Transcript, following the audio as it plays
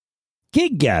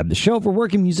Gig Gab, the show for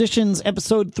working musicians,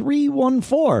 episode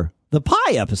 314, the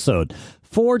Pie episode,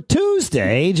 for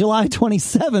Tuesday, July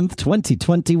 27th,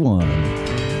 2021.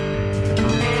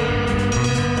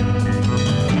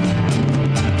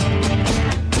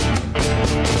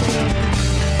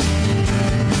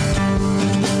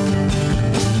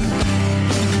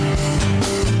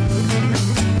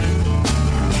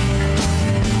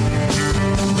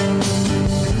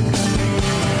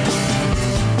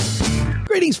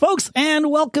 Greetings, folks, and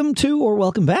welcome to or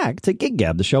welcome back to Gig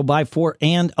Gab, the show by, for,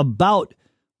 and about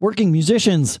working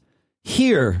musicians.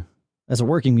 Here, as a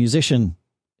working musician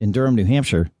in Durham, New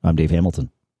Hampshire, I'm Dave Hamilton.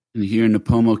 And here in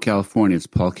Napomo, California, it's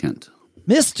Paul Kent.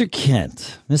 Mr.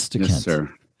 Kent. Mr. Kent. Yes,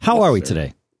 sir. How are we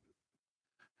today?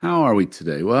 How are we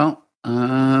today? Well,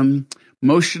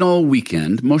 emotional week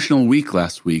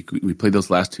last week. We played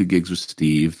those last two gigs with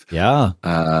Steve. Yeah.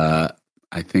 I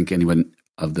think anyone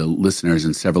of the listeners,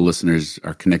 and several listeners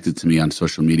are connected to me on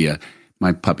social media.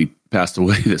 My puppy passed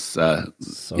away this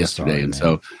yesterday. Sorry, and man.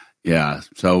 so, yeah.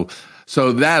 So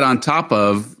that on top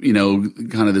of,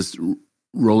 kind of this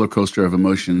roller coaster of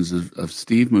emotions of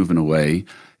Steve moving away,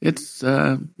 it's,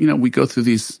 we go through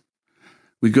these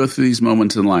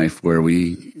moments in life where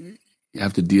we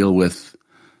have to deal with,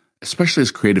 especially as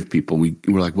creative people, we're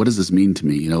like, what does this mean to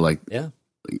me? Yeah.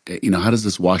 How does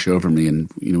this wash over me? And,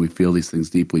 we feel these things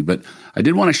deeply. But I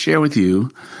did want to share with you,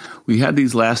 we had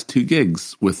these last two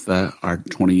gigs with our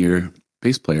 20-year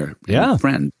bass player, and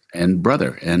friend and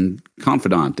brother and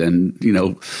confidant and,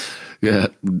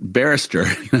 barrister,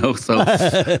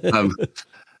 the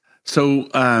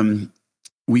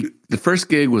first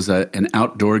gig was an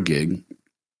outdoor gig.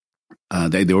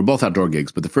 They were both outdoor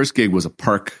gigs, but the first gig was a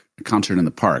concert in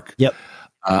the park. Yep.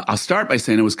 I'll start by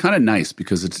saying it was kind of nice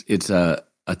because it's a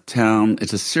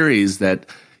series that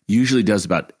usually does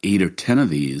about 8 or 10 of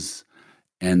these,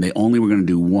 and they only were going to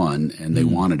do one, and they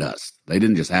wanted us. They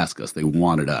didn't just ask us; they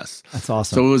wanted us. That's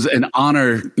awesome. So it was an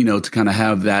honor, to kind of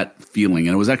have that feeling,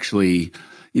 and it was actually,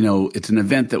 it's an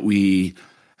event that we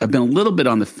have been a little bit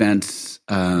on the fence,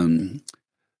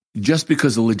 just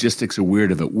because the logistics are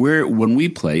weird of it. When we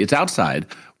play, it's outside.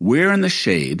 We're in the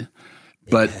shade,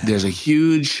 but there's a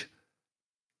huge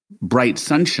bright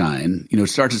sunshine. It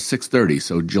starts at 6:30,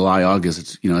 so July, August,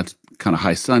 it's it's kind of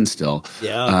high sun still.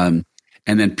 Yeah.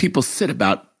 And then people sit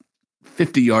about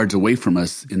 50 yards away from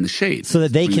us in the shade, So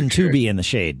that they can too be in the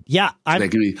shade. Yeah,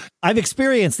 I've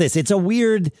experienced this. It's a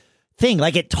weird thing.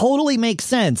 Like, it totally makes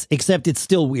sense, except it's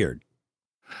still weird.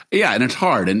 Yeah, and it's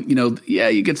hard. And, you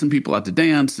get some people out to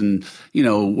dance, and,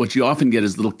 what you often get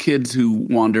is little kids who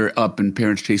wander up and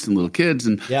parents chasing little kids.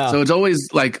 And so it's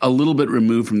always like a little bit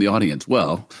removed from the audience.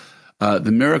 Well,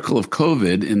 the miracle of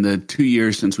COVID in the 2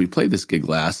 years since we played this gig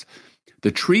last, the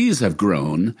trees have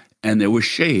grown and there was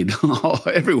shade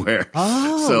everywhere.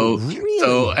 Oh, so, really?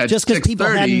 So at just because people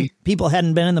 6:30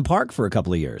 hadn't been in the park for a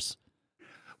couple of years.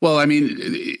 Well, we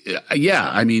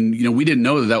didn't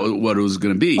know that was what it was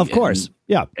going to be. Of course.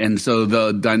 And so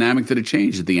the dynamic that had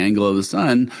changed at the angle of the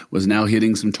sun was now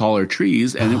hitting some taller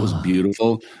trees, and it was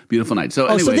beautiful, beautiful night. So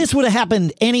anyway, so this would have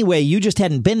happened anyway. You just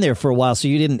hadn't been there for a while, so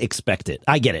you didn't expect it.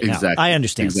 I get it now. Exactly. I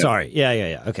understand. Exactly. Sorry.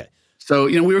 Yeah. Okay. So,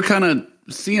 we were kind of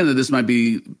seeing that this might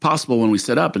be possible when we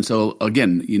set up. And so,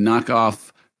 again, you knock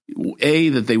off, A,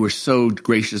 that they were so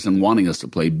gracious in wanting us to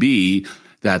play, B,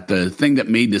 that the thing that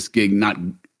made this gig not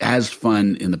as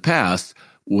fun in the past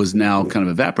was now kind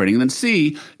of evaporating. And then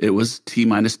C, it was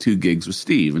T-2 gigs with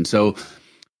Steve. And so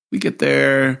we get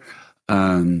there.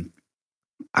 I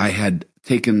had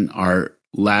taken our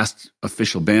last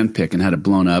official band pick and had it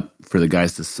blown up for the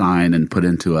guys to sign and put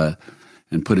into a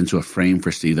frame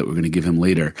for Steve that we're going to give him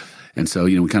later. And so,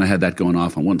 we kind of had that going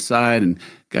off on one side, and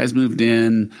guys moved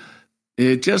in.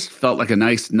 It just felt like a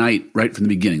nice night right from the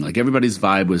beginning. Like, everybody's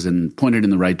vibe was pointed in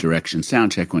the right direction.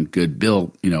 Sound check went good.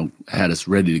 Bill, had us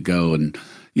ready to go, and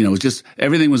it was just,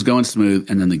 everything was going smooth.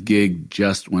 And then the gig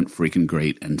just went freaking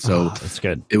great. And so that's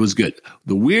good. It was good.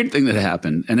 The weird thing that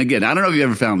happened, and again, I don't know if you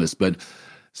ever found this, but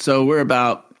so we're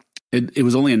it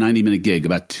was only a 90-minute gig.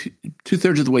 About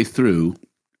two-thirds of the way through,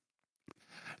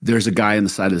 there's a guy on the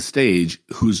side of the stage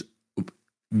who's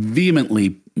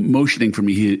vehemently motioning for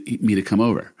me to come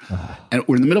over, and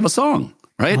we're in the middle of a song,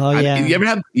 right? Oh, yeah. You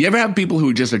ever have people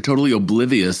who just are totally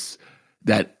oblivious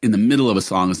that in the middle of a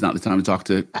song is not the time to talk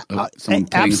to someone playing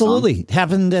absolutely. a song? It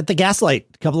happened at the Gaslight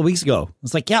a couple of weeks ago.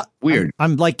 It's like, weird.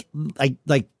 I'm like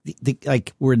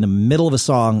we're in the middle of a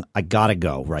song. I gotta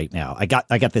go right now. I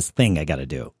got this thing I gotta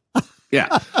do.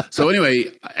 Yeah. So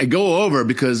anyway, I go over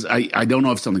because I don't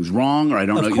know if something's wrong, or I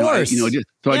don't know. Of course.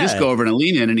 I just go over and I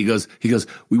lean in, and he goes,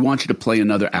 we want you to play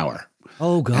another hour.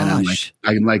 Oh And gosh.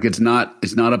 I'm like, it's not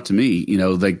up to me. You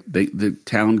know, like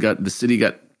the city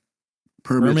got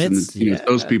permits. And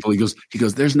those people, he goes,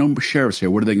 there's no sheriffs here.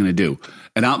 What are they going to do?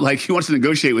 And I'm like, he wants to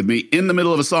negotiate with me in the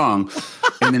middle of a song.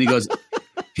 And then he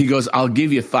goes, I'll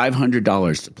give you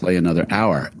 $500 to play another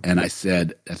hour. And I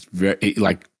said, that's very,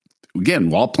 like, again,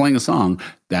 while playing a song,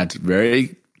 that's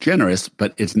very generous,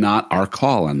 but it's not our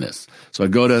call on this. So I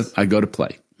go to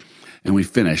play and we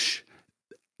finish.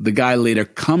 The guy later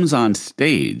comes on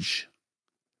stage,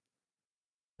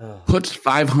 puts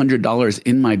 $500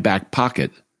 in my back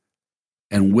pocket,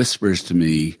 and whispers to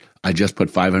me, I just put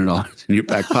 $500 in your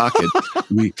back pocket.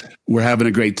 We're having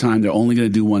a great time. They're only going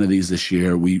to do one of these this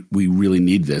year. We really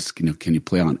need this. Can you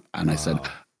play on? And I said,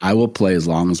 I will play as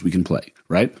long as we can play.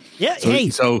 Right? Yeah.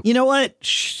 So you know what?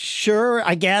 Sure,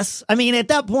 I guess. I mean, at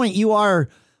that point, you are,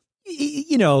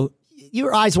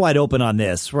 your eyes wide open on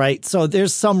this, right? So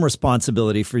there's some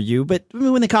responsibility for you. But I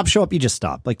mean, when the cops show up, you just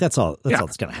stop. Like, that's all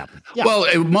that's going to happen. Yeah.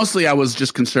 Well, mostly I was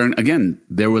just concerned. Again,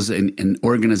 there was an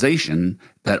organization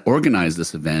that organized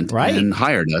this event and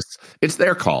hired us. It's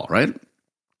their call, right?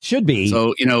 Should be.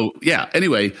 So,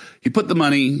 anyway, he put the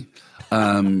money.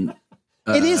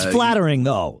 It is flattering,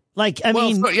 though. Like, I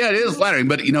mean, it is flattering.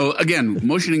 But, again,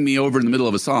 motioning me over in the middle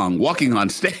of a song, walking on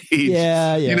stage.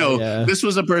 This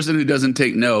was a person who doesn't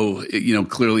take no,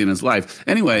 clearly in his life.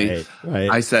 Anyway,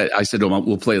 I said, well,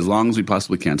 we'll play as long as we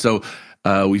possibly can. So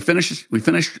we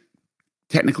finished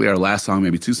technically our last song,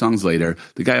 maybe 2 songs later.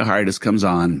 The guy who hired us comes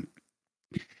on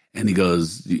and he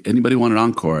goes, anybody want an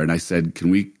encore? And I said, can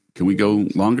we go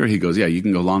longer? He goes, yeah, you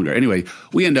can go longer. Anyway,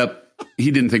 we end up,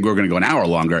 he didn't think we were going to go an hour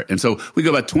longer. And so we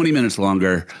go about 20 minutes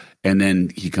longer. And then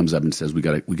he comes up and says, we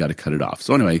got to cut it off.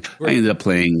 So anyway, I ended up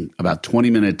playing about 20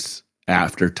 minutes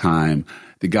after time.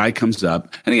 The guy comes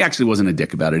up and he actually wasn't a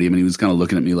dick about it. I mean, he was kind of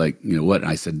looking at me like, what? And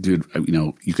I said, dude,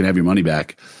 you can have your money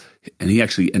back. And he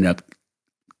actually ended up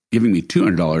giving me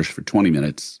 $200 for 20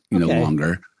 minutes,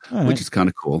 longer, which is kind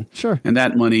of cool. Sure. And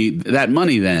that money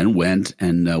then went,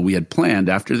 and we had planned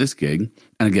after this gig.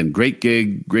 And again, great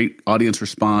gig, great audience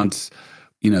response.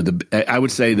 I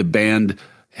would say the band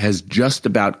has just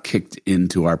about kicked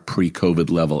into our pre-COVID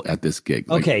level at this gig.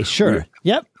 Okay, sure.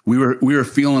 Yep. We were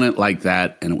feeling it like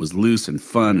that, and it was loose and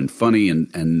fun and funny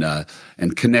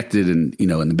and connected, and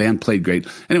and the band played great.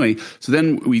 Anyway, so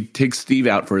then we take Steve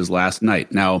out for his last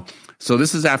night. Now, so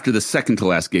this is after the second to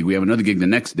last gig. We have another gig the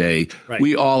next day. Right.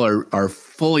 We all are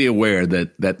fully aware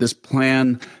that this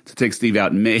plan to take Steve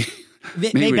out may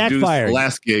reduce backfire. The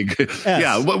last gig. Yes.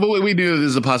 Yeah, we knew this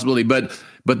is a possibility, but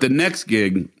the next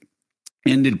gig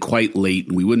ended quite late,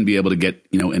 and we wouldn't be able to get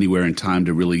anywhere in time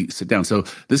to really sit down. So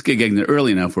this gig ended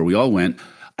early enough where we all went.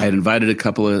 I had invited a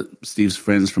couple of Steve's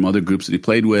friends from other groups that he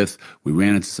played with. We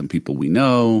ran into some people we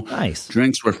know. Nice.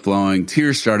 Drinks were flowing.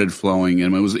 Tears started flowing.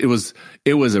 And it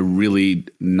was a really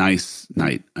nice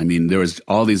night. I mean, there was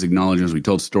all these acknowledgments. We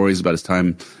told stories about his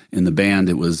time in the band.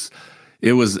 It was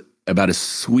about as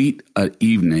sweet an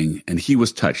evening, and he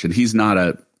was touched. And he's not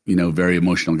a very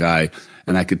emotional guy.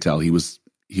 And I could tell he was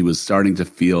starting to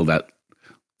feel that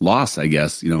loss, I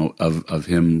guess, of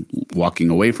him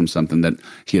walking away from something that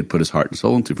he had put his heart and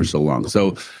soul into for so long.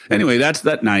 So anyway, that's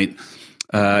that night.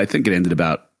 I think it ended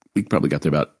we probably got there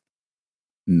about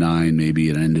 9 maybe,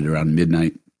 and it ended around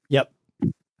midnight. Yep.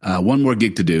 One more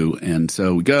gig to do. And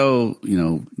so we go,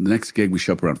 the next gig, we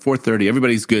show up around 4:30.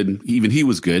 Everybody's good. Even he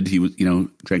was good. He was,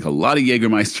 drank a lot of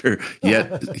Jägermeister,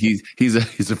 yet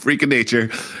he's a freak of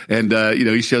nature. And,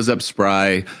 he shows up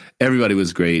spry. Everybody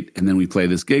was great. And then we play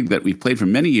this gig that we've played for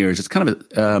many years. It's kind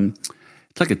of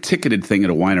it's like a ticketed thing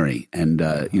at a winery. And,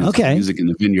 okay. Music in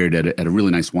the Vineyard at a really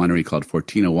nice winery called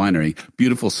Fortino Winery.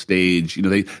 Beautiful stage.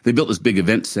 They built this big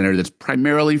event center that's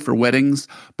primarily for weddings,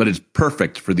 but it's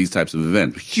perfect for these types of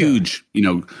events. Huge,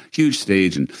 sure. Huge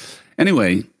stage. And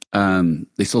anyway,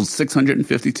 they sold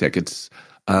 650 tickets.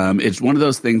 It's one of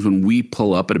those things when we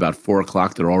pull up at about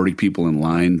 4:00, there are already people in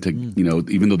line to,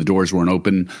 even though the doors weren't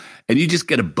open, and you just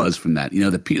get a buzz from that.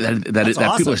 That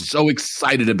awesome. People are so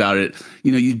excited about it.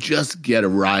 You just get a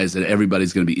rise that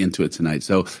everybody's going to be into it tonight.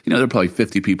 So, there were probably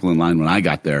 50 people in line when I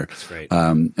got there,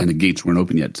 and the gates weren't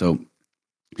open yet. So,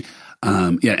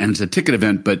 and it's a ticket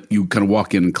event, but you kind of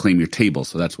walk in and claim your table,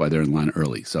 so that's why they're in line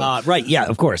early. So, right, yeah,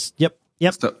 of course, yep.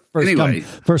 So,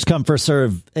 first come, first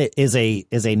serve is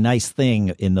a nice thing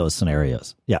in those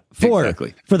scenarios. Yeah, for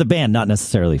the band, not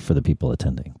necessarily for the people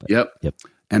attending. But, yep.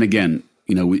 And again,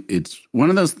 it's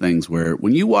one of those things where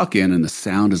when you walk in and the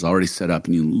sound is already set up,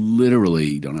 and you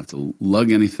literally don't have to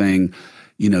lug anything.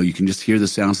 You can just hear the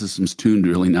sound system's tuned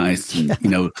really nice, and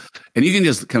and you can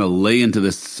just kind of lay into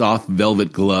this soft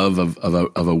velvet glove of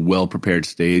a well prepared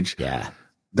stage. Yeah.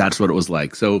 That's what it was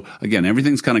like. So again,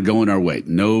 everything's kind of going our way.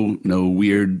 No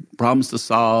weird problems to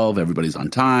solve. Everybody's on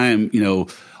time.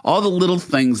 All the little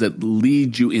things that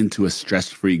lead you into a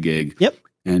stress-free gig. Yep.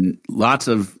 And lots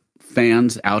of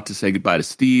fans out to say goodbye to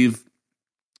Steve.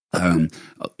 Like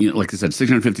I said,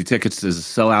 650 tickets is a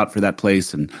sellout for that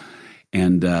place, and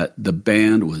the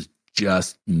band was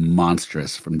just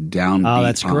monstrous from downbeat. Oh,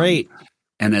 that's great.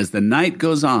 And as the night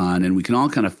goes on, and we can all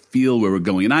kind of feel where we're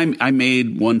going, and I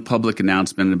made one public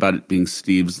announcement about it being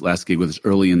Steve's last gig with us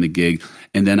early in the gig,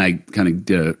 and then I kind of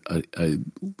did a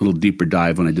little deeper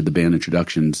dive when I did the band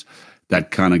introductions that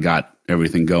kind of got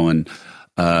everything going,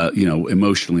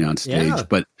 emotionally on stage. Yeah.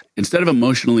 But instead of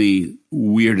emotionally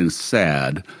weird and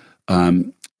sad,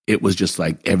 it was just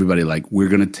like everybody we're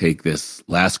going to take this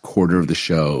last quarter of the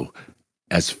show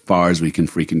as far as we can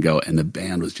freaking go. And the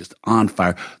band was just on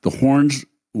fire. The horns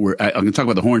were, I'm going to talk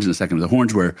about the horns in a second. The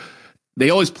horns they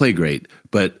always play great,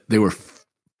 but they were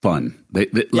fun.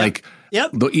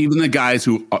 Yep. Even the guys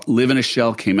who live in a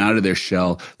shell came out of their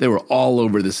shell. They were all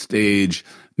over the stage.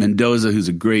 Mendoza, who's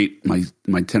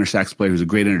my tenor sax player, who's a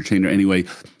great entertainer anyway,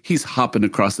 he's hopping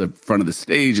across the front of the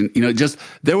stage. And,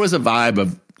 there was a vibe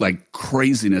of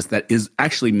craziness that is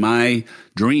actually my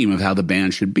dream of how the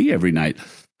band should be every night.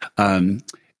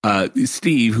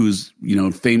 Steve, who's,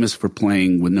 famous for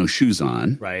playing with no shoes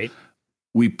on. Right.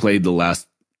 We played the last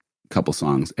couple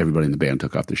songs. Everybody in the band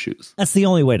took off their shoes. That's the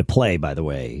only way to play, by the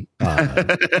way.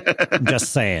 I'm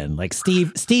just saying,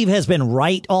 Steve has been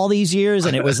right all these years,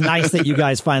 and it was nice that you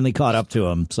guys finally caught up to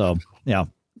him. So, yeah.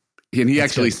 And he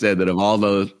actually said that of all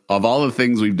the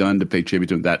things we've done to pay tribute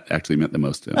to him, that actually meant the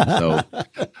most to him.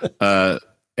 So,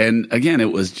 and again,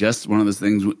 it was just one of those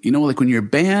things, when your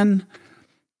band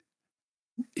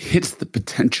hits the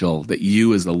potential that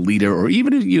you as a leader, or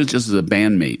even you just as a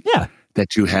bandmate,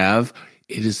 that you have,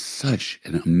 it is such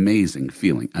an amazing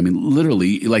feeling. I mean,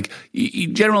 literally,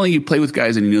 generally you play with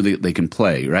guys and they can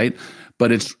play, right?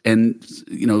 But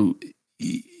you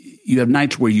have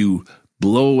nights where you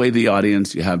blow away the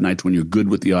audience. You have nights when you're good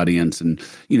with the audience, and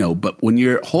but when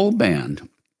your whole band,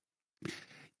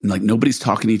 nobody's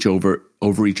talking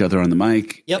over each other on the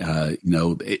mic. Yep.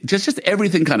 Just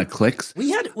everything kind of clicks.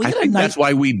 I think that's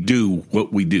why we do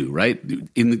what we do, right?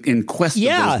 In quest of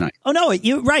those nights. Oh no,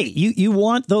 you're right. You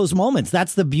want those moments.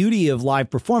 That's the beauty of live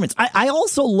performance. I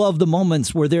also love the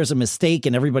moments where there's a mistake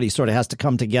and everybody sort of has to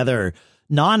come together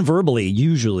non-verbally,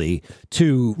 usually,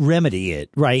 to remedy it,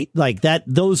 right? Like that.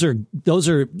 Those are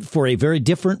for a very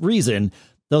different reason.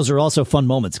 Those are also fun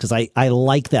moments because I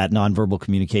like that nonverbal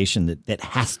communication that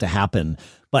has to happen.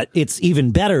 But it's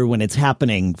even better when it's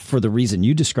happening for the reason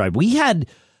you described. We had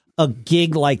a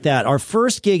gig like that. Our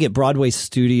first gig at Broadway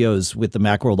Studios with the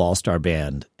Macworld All-Star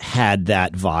Band had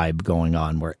that vibe going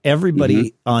on where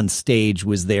everybody on stage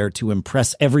was there to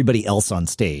impress everybody else on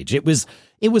stage. It was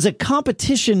a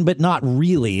competition, but not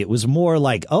really. It was more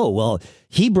like, oh, well,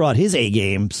 he brought his A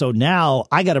game, so now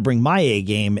I got to bring my A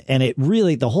game. And it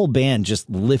really, the whole band just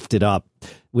lifted up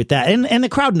with that. And the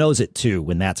crowd knows it too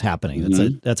when that's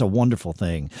happening. That's a wonderful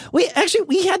thing. We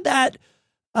had that,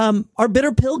 our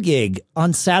Bitter Pill gig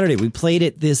on Saturday. We played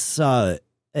at this, at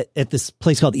this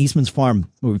place called Eastman's Farm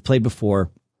where we played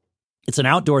before. It's an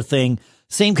outdoor thing.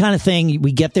 Same kind of thing.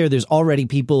 We get there. There's already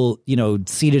people,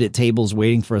 seated at tables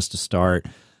waiting for us to start.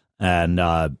 And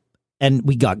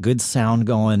we got good sound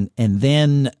going. And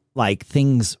then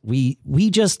things, we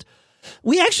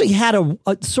actually had a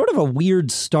sort of a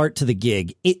weird start to the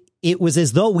gig. It was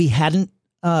as though we hadn't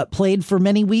played for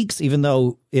many weeks, even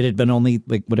though it had been only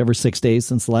 6 days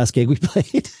since the last gig we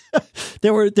played.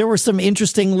 There were some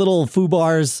interesting little foo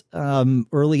bars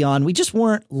early on. We just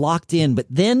weren't locked in. But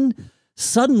then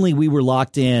suddenly we were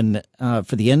locked in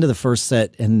for the end of the first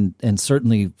set and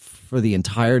certainly for the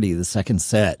entirety of the second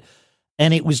set.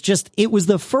 And it was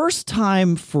the first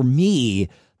time for me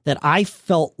that I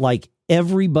felt like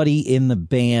everybody in the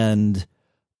band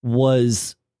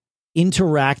was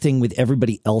interacting with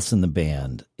everybody else in the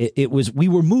band. We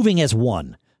were moving as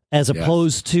one, as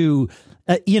opposed to,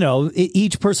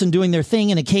 each person doing their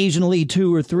thing, and occasionally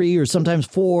 2 or 3 or sometimes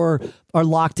 4 are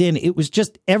locked in. It was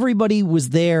just everybody was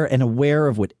there and aware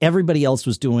of what everybody else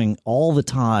was doing all the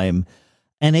time.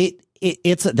 And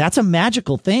that's a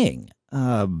magical thing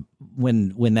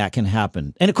when that can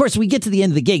happen. And of course we get to the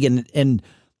end of the gig and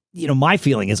my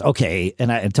feeling is okay.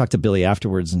 And I talked to Billy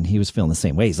afterwards and he was feeling the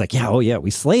same way. He's like,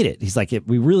 we slayed it. He's like,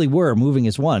 we really were moving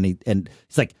as one. And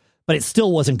he's like, but it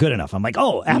still wasn't good enough. I'm like,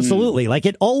 oh, absolutely.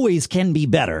 It always can be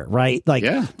better, right?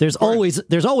 There's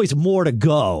always more to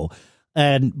go.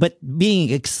 But being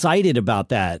excited about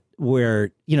that,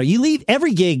 where, you leave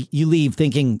every gig, you leave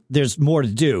thinking there's more to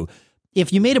do.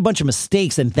 if you made a bunch of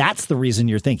mistakes and that's the reason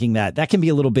you're thinking that can be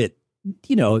a little bit,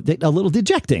 a little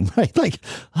dejecting, right? Like,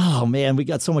 oh man, we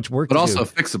got so much work but to also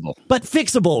do.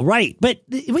 fixable, right? But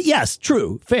yes,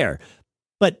 true, fair.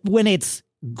 But when it's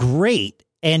great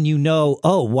and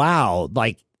oh wow,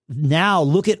 like now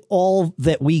look at all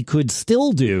that we could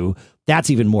still do.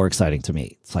 That's even more exciting to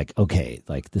me. It's like, okay,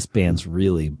 like this band's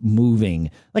really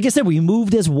moving. Like I said, we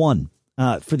moved as one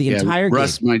for the entire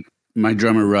Russ, gig. My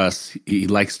drummer, Russ, he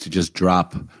likes to just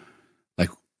drop, like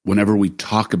whenever we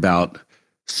talk about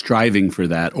striving for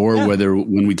that or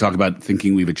when we talk about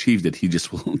thinking we've achieved it, he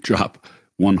just will drop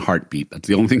one heartbeat. That's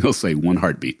the only thing he'll say, one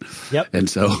heartbeat. Yep. And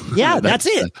so that's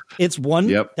it. It's one.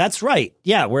 Yep. That's right.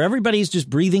 Yeah. Where everybody's just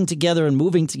breathing together and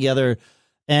moving together.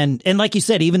 And like you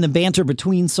said, even the banter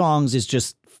between songs is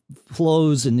just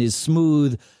flows and is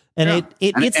smooth. And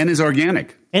it's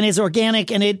organic. And it's organic.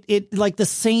 And it like the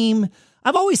same.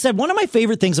 I've always said one of my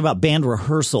favorite things about band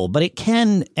rehearsal, but it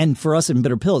can, and for us in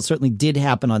Bitter Pill, it certainly did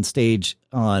happen on stage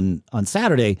on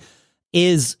Saturday,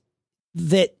 is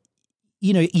that,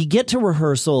 you get to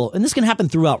rehearsal, and this can happen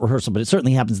throughout rehearsal, but it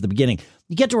certainly happens at the beginning.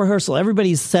 You get to rehearsal,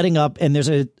 everybody's setting up, and there's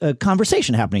a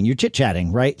conversation happening. You're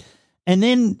chit-chatting, right? And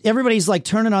then everybody's like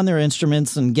turning on their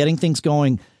instruments and getting things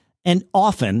going. And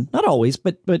often, not always,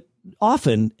 but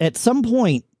often, at some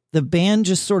point, the band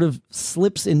just sort of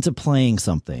slips into playing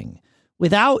something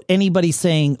without anybody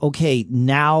saying, okay,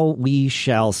 now we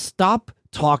shall stop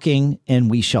talking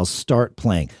and we shall start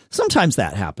playing. Sometimes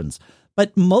that happens.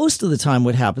 But most of the time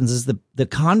what happens is the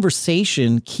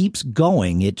conversation keeps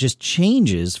going. It just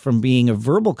changes from being a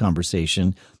verbal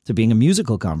conversation to being a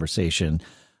musical conversation.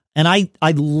 And I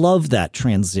love that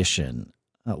transition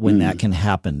when that can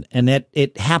happen. And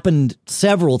it happened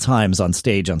several times on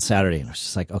stage on Saturday. And I was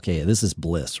just like, okay, this is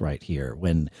bliss right here.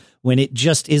 When it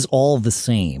just is all the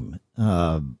same.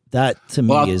 That to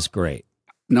me is great.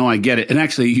 No, I get it. And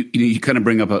actually, you kind of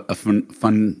bring up a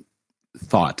fun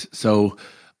thought. So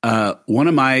one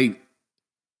of my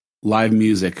live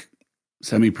music,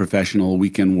 semi-professional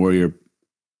weekend warrior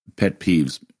pet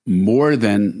peeves, more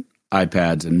than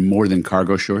iPads and more than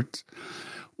cargo shorts,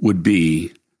 would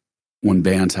be when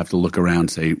bands have to look around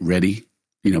and say, ready,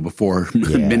 before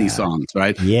many songs,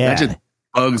 right? Yeah. That just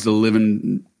bugs the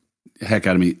living heck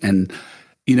out of me. And,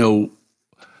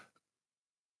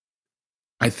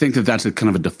 I think that that's a kind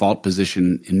of a default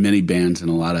position in many bands and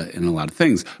a lot of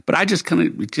things. But I just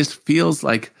it just feels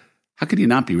like, how could you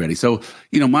not be ready? So,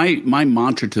 my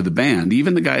mantra to the band,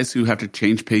 even the guys who have to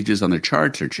change pages on their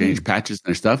charts or change patches in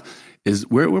their stuff, is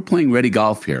we're playing ready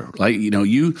golf here. Like,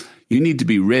 you need to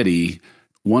be ready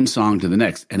one song to the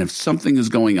next. And if something is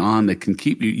going on that can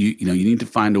keep you need to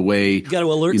find a way. You got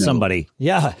to alert somebody.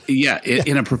 Yeah. Yeah.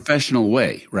 In a professional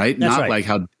way, right? That's Not right.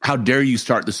 like how dare you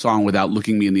start the song without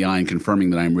looking me in the eye and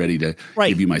confirming that I'm ready to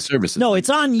give you my services. No,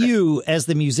 it's on you as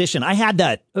the musician. I had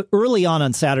that early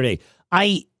on Saturday.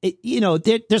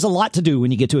 There's a lot to do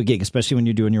when you get to a gig, especially when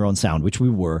you're doing your own sound, which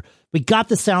we were. We got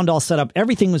the sound all set up.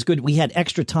 Everything was good. We had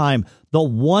extra time. The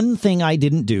one thing I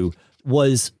didn't do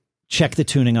was check the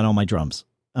tuning on all my drums.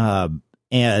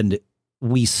 And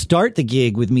we start the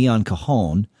gig with me on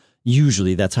cajon.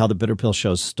 Usually that's how the Bitter Pill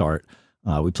shows start.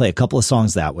 We play a couple of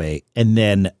songs that way, and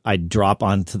then I drop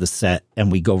onto the set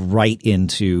and we go right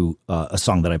into a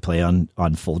song that I play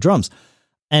on full drums.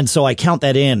 And so I count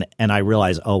that in and I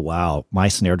realize, oh, wow, my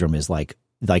snare drum is like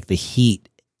the heat,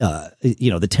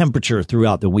 the temperature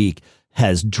throughout the week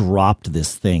has dropped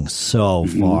this thing so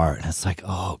far. And it's like,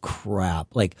 oh,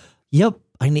 crap. Like, yep,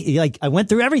 I went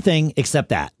through everything except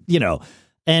that,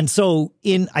 And so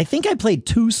I think I played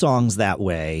 2 songs that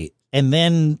way. And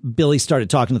then Billy started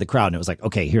talking to the crowd and it was like,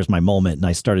 okay, here's my moment. And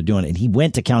I started doing it. And he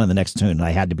went to count in the next tune. And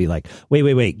I had to be like,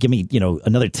 wait, give me,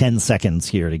 another 10 seconds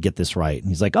here to get this right. And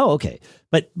he's like, oh, okay.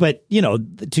 But,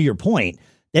 to your point,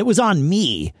 it was on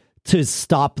me to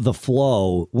stop the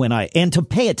flow and to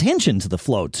pay attention to the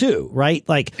flow too, right?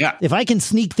 Like if I can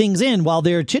sneak things in while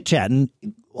they're chit-chatting,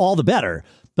 all the better.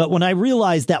 But when I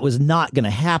realized that was not going to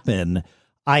happen,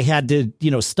 I had to,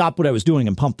 stop what I was doing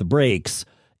and pump the brakes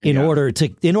in order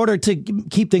to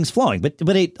keep things flowing. But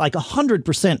it like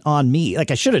 100% on me.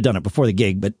 Like I should have done it before the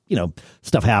gig, but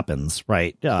stuff happens,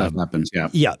 right? Stuff happens. Yeah.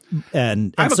 Yeah.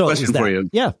 And I have a question for you.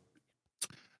 Yeah.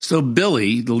 So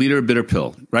Billy, the leader of Bitter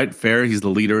Pill, right? Fair. He's the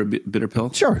leader of Bitter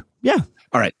Pill. Sure. Yeah.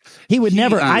 All right. He would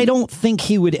never, I don't think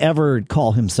he would ever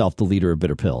call himself the leader of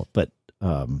Bitter Pill, but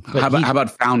how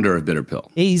about founder of Bitter Pill?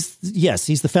 He's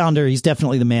the founder. He's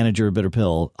definitely the manager of Bitter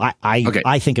Pill.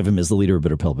 I think of him as the leader of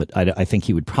Bitter Pill, but I think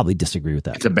he would probably disagree with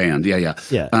that. It's a band. Yeah.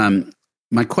 Yeah.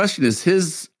 My question is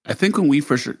his I think when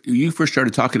you first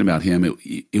started talking about him,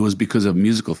 it was because of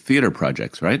musical theater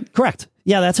projects, right? Correct.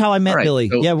 Yeah, that's how I met Billy.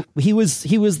 So, yeah, he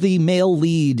was the male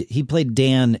lead. He played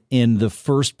Dan in the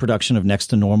first production of Next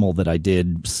to Normal that I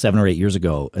did 7 or 8 years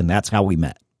ago, and that's how we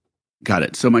met. Got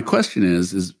it. So my question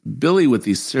is Billy, with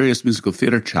these serious musical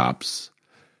theater chops,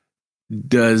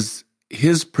 does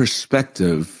his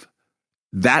perspective,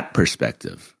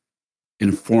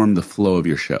 inform the flow of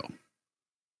your show?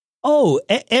 Oh,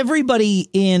 everybody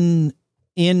in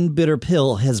Bitter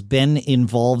Pill has been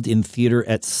involved in theater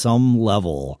at some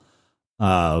level.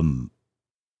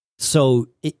 So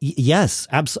yes,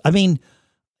 absolutely. I mean,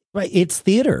 right. It's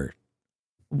theater.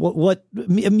 What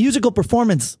a musical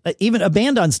performance, even a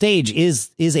band on stage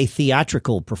is a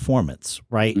theatrical performance,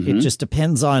 right? Mm-hmm. It just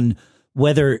depends on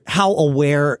how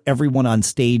aware everyone on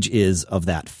stage is of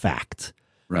that fact.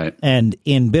 Right. And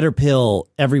in Bitter Pill,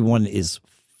 everyone is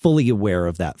fully aware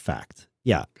of that fact.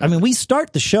 Yeah. I mean, we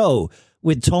start the show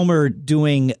with Tomer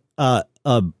doing a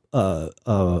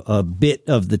bit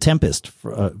of The Tempest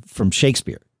from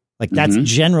Shakespeare. Like that's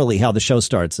generally how the show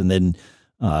starts, and then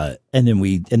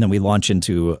we launch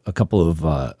into a couple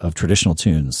of traditional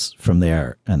tunes from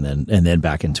there, and then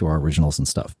back into our originals and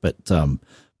stuff. But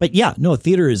yeah, no,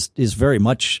 theater is very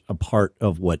much a part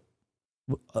of what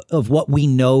we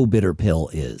know Bitter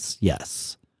Pill is.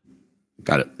 Yes.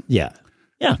 Got it. Yeah.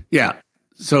 Yeah. Yeah.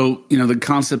 So, the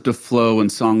concept of flow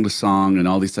and song to song and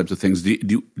all these types of things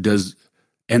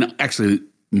and actually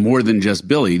more than just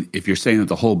Billy, if you're saying that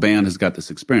the whole band has got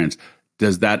this experience,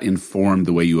 does that inform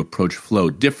the way you approach flow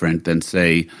different than,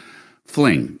 say,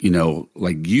 Fling?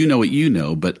 Like what you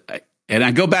know, and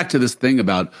I go back to this thing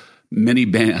about many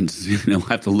bands,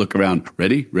 have to look around.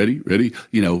 Ready.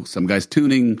 Some guys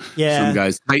tuning, some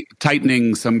guys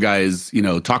tightening, some guys,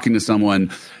 talking to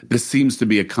someone. This seems to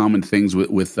be a common thing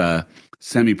with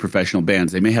semi-professional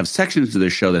bands. They may have sections of their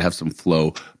show that have some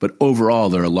flow, but overall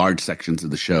there are large sections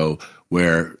of the show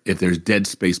where if there's dead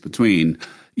space between,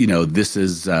 this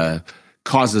is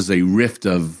causes a rift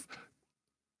of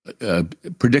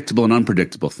predictable and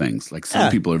unpredictable things. Like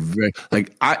some people are very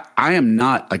like I am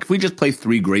not like, if we just play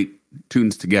 3 great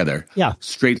tunes together,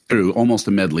 straight through, almost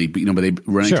a medley, but they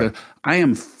run each other, I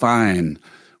am fine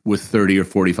with 30 or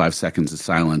 45 seconds of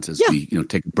silence as we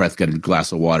take a breath, get a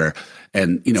glass of water,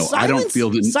 and I don't feel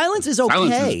that silence is okay.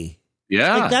 Silence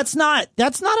is, like,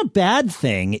 that's not a bad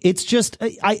thing. It's just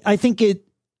I think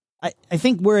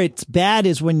where it's bad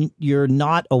is when you're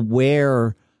not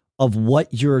aware of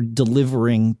what you're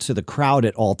delivering to the crowd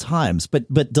at all times.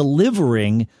 But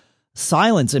delivering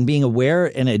silence and being aware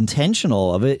and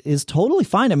intentional of it is totally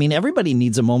fine. I mean, everybody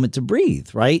needs a moment to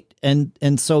breathe, right?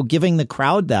 And so giving the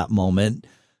crowd that moment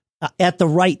at the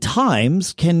right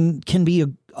times can be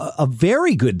a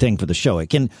very good thing for the show. It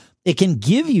can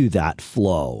give you that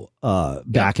flow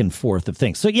back and forth of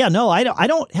things. So yeah, no, I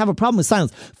don't have a problem with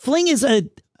silence. Fling is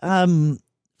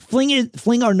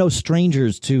Fling are no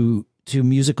strangers to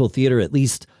musical theater, at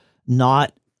least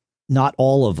not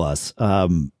all of us.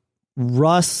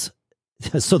 Russ.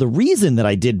 So the reason that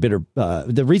I did Bitter Pill,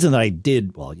 but the reason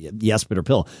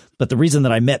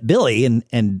that I met Billy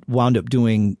and wound up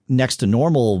doing Next to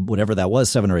Normal, whatever that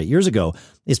was, 7 or 8 years ago,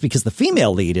 is because the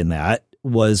female lead in that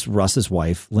was Russ's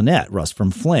wife, Lynette, Russ from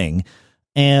Fling.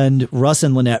 And Russ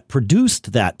and Lynette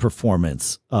produced that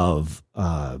performance of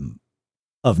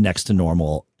Next to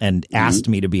Normal and asked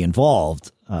me to be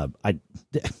involved.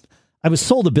 I was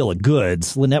sold a bill of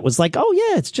goods. Lynette was like, "Oh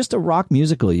yeah, it's just a rock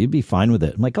musical. You'd be fine with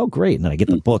it." I'm like, "Oh great!" And then I get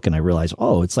the book and I realize,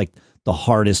 oh, it's like the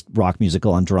hardest rock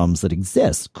musical on drums that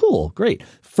exists. Cool, great.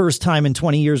 First time in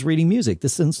 20 years reading music.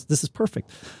 This is perfect.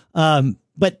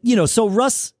 But so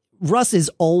Russ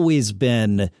has always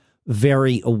been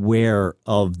very aware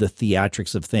of the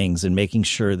theatrics of things and making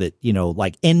sure that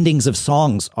like endings of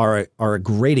songs are a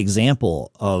great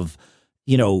example of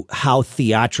how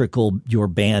theatrical your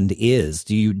band is.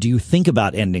 Do you think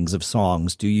about endings of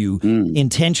songs? Do you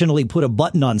intentionally put a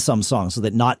button on some songs so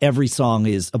that not every song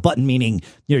is a button, meaning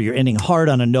you're ending hard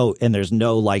on a note and there's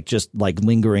no just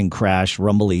lingering crash,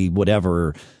 rumbly,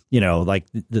 whatever, like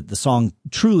the song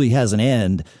truly has an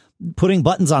end. Putting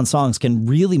buttons on songs can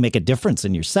really make a difference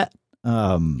in your set.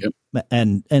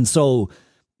 And so,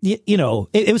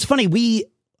 it was funny. We,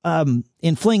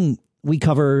 in Fling, we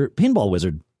cover Pinball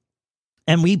Wizard.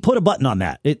 And we put a button on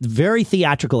that. It's very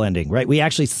theatrical ending, right? We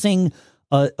actually sing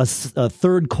a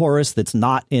third chorus that's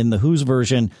not in the Who's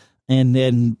version, and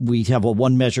then we have a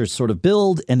one measure sort of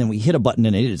build, and then we hit a button,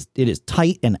 and it is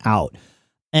tight and out.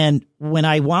 And when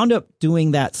I wound up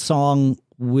doing that song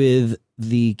with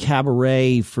the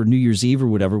cabaret for New Year's Eve or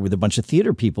whatever with a bunch of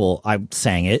theater people, I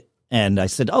sang it, and I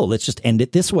said, "Oh, let's just end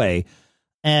it this way."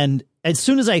 And as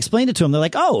soon as I explained it to them, they're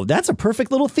like, oh, that's a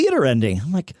perfect little theater ending.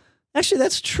 I'm like, actually,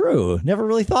 that's true. Never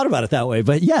really thought about it that way.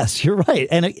 But yes, you're right.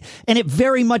 And it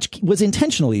very much was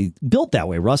intentionally built that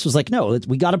way. Russ was like, no,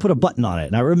 we got to put a button on it.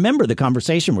 And I remember the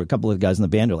conversation where a couple of guys in the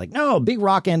band are like, no, big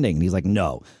rock ending. And he's like,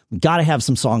 no, we got to have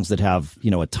some songs that have,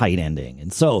 a tight ending.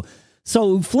 And so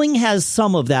Fling has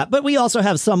some of that, but we also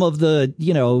have some of the,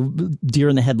 deer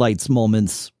in the headlights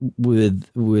moments with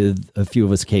a few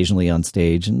of us occasionally on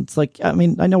stage. And it's like, I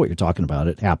mean, I know what you're talking about.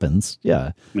 It happens.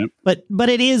 Yeah. Yep. But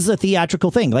it is a theatrical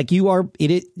thing. Like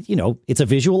it's a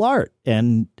visual art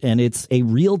and it's a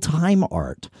real time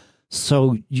art.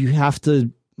 So you have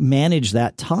to manage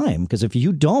that time, because if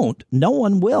you don't, no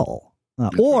one will.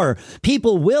 Or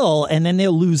people will, and then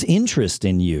they'll lose interest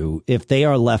in you if they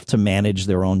are left to manage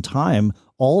their own time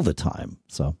all the time.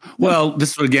 So, well,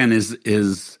 this again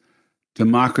is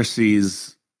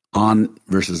democracy's on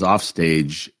versus off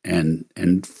stage, and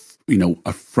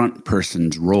a front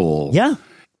person's role. Yeah.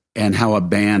 And how a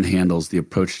band handles the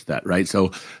approach to that, right?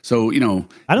 So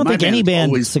I don't think any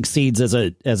band succeeds as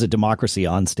a democracy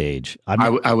on stage.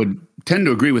 I would tend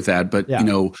to agree with that, but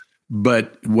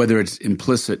but whether it's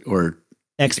implicit or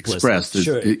expressed,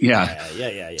 sure.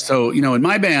 Yeah. So in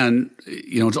my band,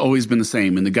 it's always been the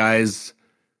same. And the guys,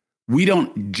 we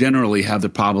don't generally have the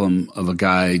problem of a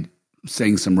guy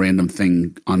saying some random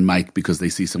thing on mic because they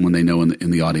see someone they know in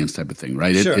the audience, type of thing,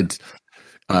 right? Sure. It's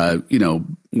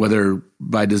whether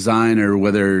by design or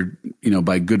whether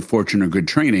by good fortune or good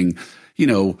training,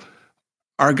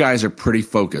 our guys are pretty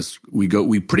focused. We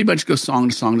pretty much go song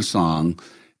to song to song.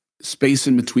 Space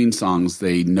in between songs,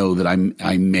 they know that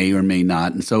I may or may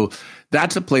not, and so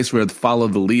that's a place where the follow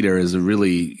the leader is a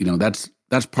really that's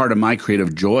part of my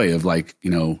creative joy of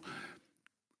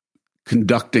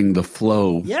conducting the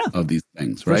flow of these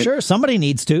things, right? For sure, somebody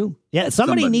needs to. Yeah,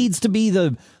 somebody needs to be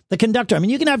the conductor. I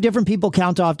mean, you can have different people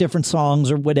count off different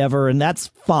songs or whatever, and that's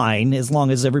fine as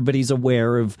long as everybody's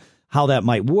aware of how that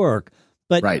might work.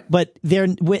 But right. But there,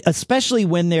 especially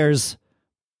when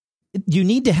you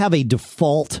need to have a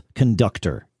default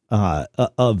conductor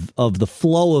of the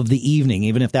flow of the evening,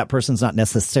 even if that person's not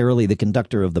necessarily the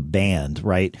conductor of the band,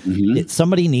 right? Mm-hmm.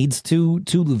 Somebody needs to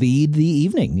lead the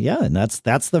evening, and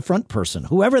that's the front person,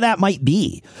 whoever that might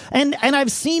be. And I've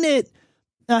seen it.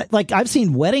 I've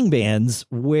seen wedding bands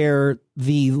where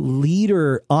the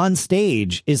leader on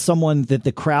stage is someone that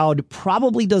the crowd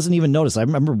probably doesn't even notice. I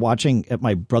remember watching at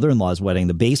my brother-in-law's wedding,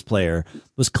 the bass player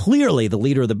was clearly the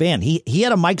leader of the band. He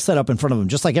had a mic set up in front of him,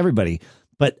 just like everybody,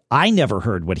 but I never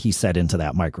heard what he said into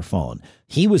that microphone.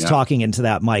 He was talking into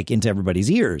that mic into everybody's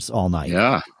ears all night.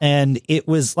 Yeah. And it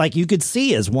was like you could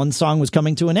see as one song was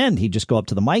coming to an end, he'd just go up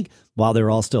to the mic while they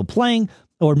were all still playing.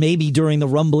 Or maybe during the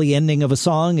rumbly ending of a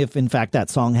song, if in fact that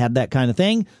song had that kind of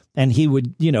thing, and he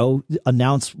would,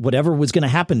 announce whatever was going to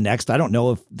happen next. I don't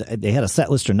know if they had a set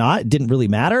list or not. It didn't really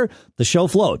matter. The show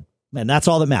flowed, and that's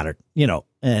all that mattered,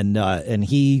 and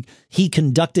he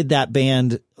conducted that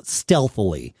band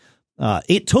stealthily.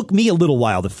 It took me a little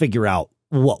while to figure out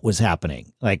what was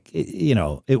happening.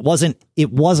 It wasn't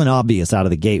obvious out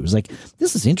of the gate. It was like,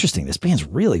 this is interesting. This band's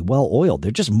really well oiled.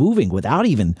 They're just moving without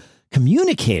even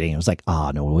communicating. It was like,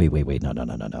 no, wait,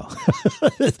 no.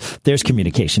 There's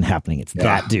communication happening. It's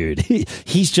that dude.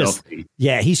 He's just stealthy.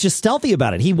 He's just stealthy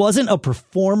about it. He wasn't a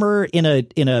performer in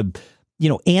a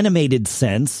animated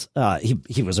sense.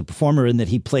 He was a performer in that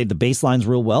he played the bass lines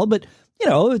real well, but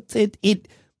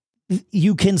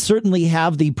you can certainly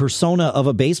have the persona of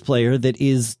a bass player that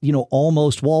is,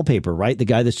 almost wallpaper, right? The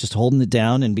guy that's just holding it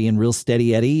down and being real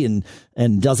steady Eddie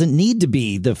and doesn't need to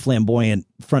be the flamboyant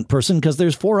front person because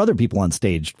there's 4 other people on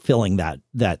stage filling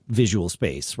that visual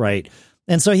space, right?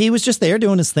 And so he was just there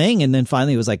doing his thing. And then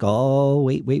finally it was like, oh,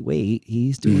 wait.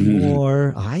 He's doing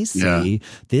more. I see. Yeah.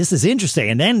 This is interesting.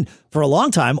 And then for a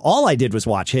long time, all I did was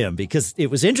watch him because it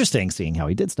was interesting seeing how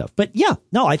he did stuff. But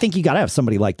I think you got to have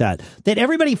somebody like that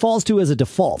everybody falls to as a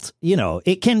default.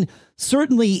 It can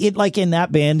certainly, like in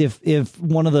that band, if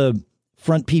one of the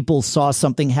front people saw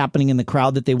something happening in the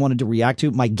crowd that they wanted to react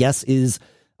to, my guess is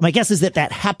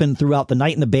that happened throughout the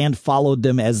night and the band followed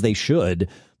them as they should.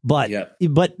 But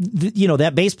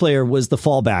that bass player was the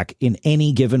fallback in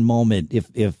any given moment.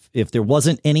 If there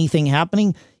wasn't anything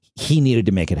happening, he needed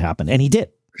to make it happen, and he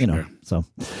did. So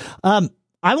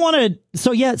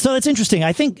so it's interesting.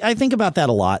 I think about that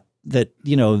a lot. That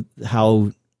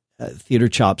how theater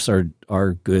chops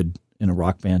are good in a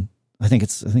rock band. I think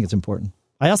it's important.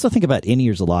 I also think about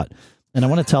in-ears a lot. And I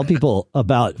want to tell people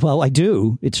about. Well, I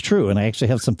do. It's true, and I actually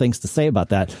have some things to say about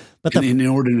that. But an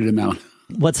inordinate amount.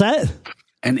 What's that?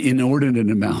 An inordinate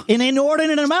amount. An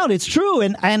inordinate amount. It's true.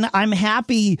 And I'm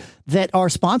happy that our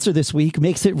sponsor this week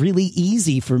makes it really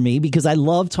easy for me because I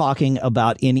love talking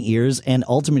about in-ears, and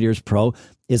Ultimate Ears Pro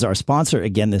is our sponsor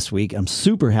again this week. I'm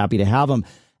super happy to have them.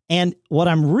 And what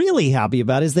I'm really happy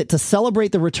about is that to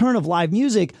celebrate the return of live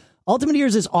music, Ultimate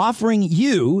Ears is offering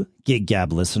you, Gig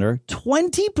Gab listener,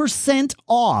 20%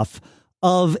 off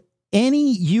of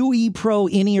any UE Pro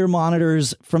in-ear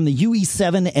monitors from the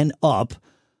UE7 and up.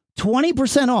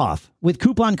 20% off with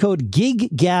coupon code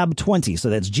GIGGAB20. So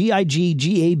that's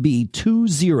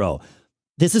GIGGAB20.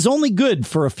 This is only good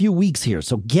for a few weeks here.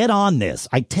 So get on this.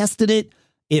 I tested it.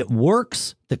 It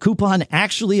works. The coupon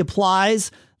actually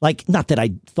applies. Like, not that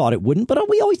I thought it wouldn't, but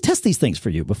we always test these things for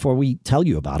you before we tell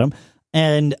you about them.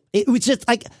 And it was just,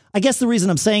 I guess the reason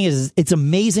I'm saying is it's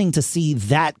amazing to see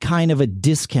that kind of a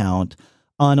discount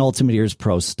on Ultimate Ears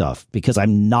Pro stuff because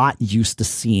I'm not used to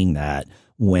seeing that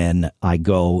when I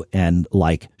go and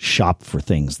like shop for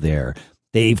things there.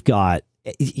 They've got,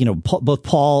 you know, both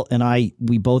Paul and I,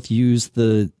 we both use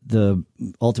the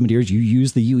Ultimate Ears. You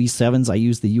use the UE7s. I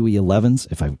use the UE11s.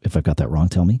 If I've got that wrong,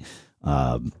 tell me.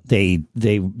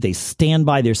 They stand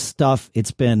by their stuff.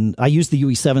 I used the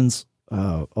UE7s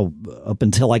up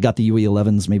until I got the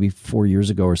UE11s maybe 4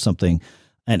 years ago or something.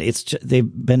 And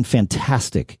they've been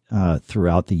fantastic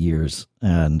throughout the years.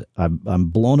 And I'm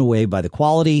blown away by the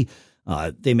quality.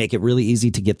 They make it really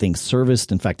easy to get things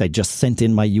serviced. In fact, I just sent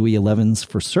in my UE11s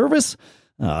for service,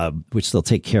 which they'll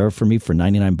take care of for me for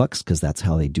 $99 because that's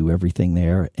how they do everything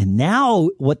there. And now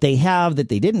what they have that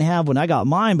they didn't have when I got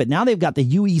mine, but now they've got the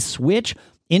UE Switch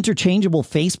interchangeable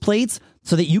faceplates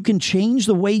so that you can change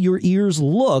the way your ears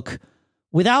look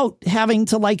without having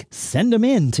to like send them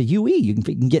in to UE. You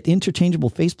can get interchangeable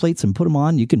faceplates and put them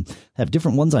on. You can have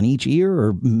different ones on each ear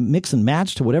or mix and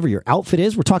match to whatever your outfit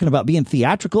is. We're talking about being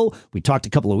theatrical. We talked a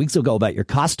couple of weeks ago about your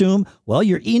costume. Well,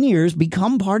 your in-ears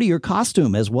become part of your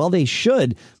costume as well. They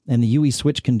should. And the UE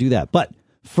Switch can do that. But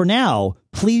for now,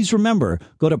 please remember,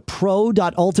 go to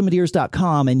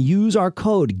pro.ultimateears.com and use our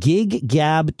code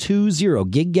GIGGAB20,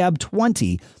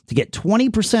 GIGGAB20 to get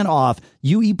 20% off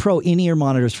UE Pro in-ear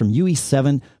monitors from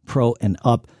UE7 Pro and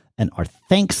up. And our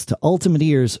thanks to Ultimate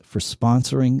Ears for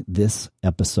sponsoring this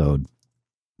episode.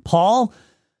 Paul,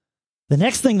 the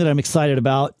next thing that I'm excited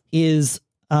about is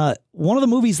one of the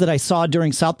movies that I saw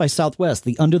during South by Southwest,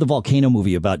 the Under the Volcano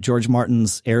movie about George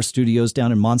Martin's Air Studios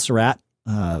down in Montserrat.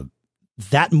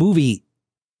 That movie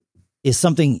is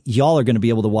something y'all are going to be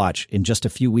able to watch in just a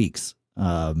few weeks.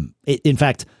 In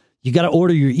fact, you got to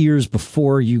order your ears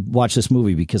before you watch this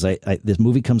movie because this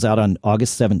movie comes out on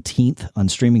August 17th on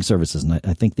streaming services. And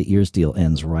I think the ears deal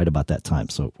ends right about that time.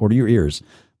 So order your ears,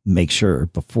 make sure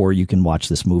before you can watch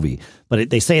this movie.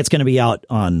 But they say it's going to be out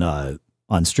on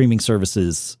streaming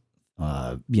services.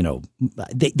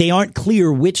 They aren't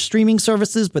clear which streaming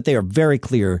services, but they are very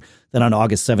clear that on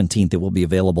August 17th, it will be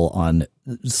available on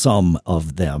some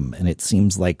of them. And it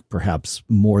seems like perhaps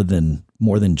more than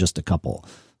just a couple.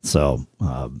 So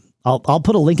I'll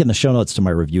put a link in the show notes to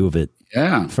my review of it.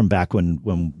 Yeah. From back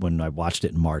when I watched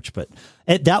it in March. But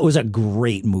that was a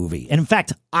great movie. And in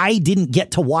fact, I didn't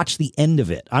get to watch the end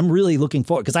of it. I'm really looking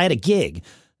forward because I had a gig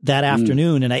that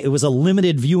afternoon and it was a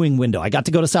limited viewing window. I got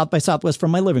to go to South by Southwest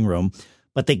from my living room,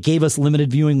 but they gave us limited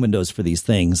viewing windows for these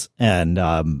things. And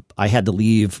I had to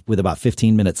leave with about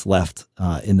 15 minutes left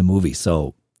in the movie.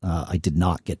 So I did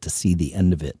not get to see the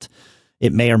end of it.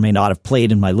 It may or may not have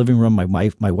played in my living room. My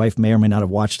wife may or may not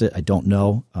have watched it. I don't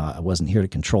know. I wasn't here to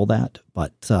control that,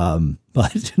 but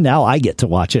now I get to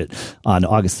watch it on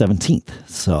August 17th.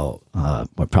 So, well,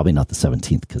 probably not the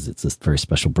 17th because it's a very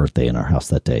special birthday in our house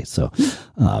that day. So,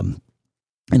 and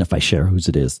if I share whose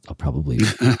it is, I'll probably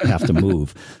have to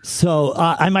move. So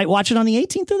I might watch it on the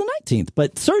 18th or the 19th,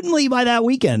 but certainly by that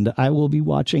weekend, I will be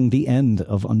watching the end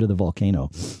of Under the Volcano.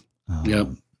 Yep.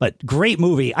 But great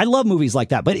movie. I love movies like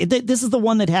that. But this is the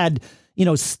one that had,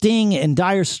 Sting and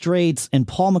Dire Straits and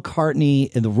Paul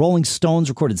McCartney and the Rolling Stones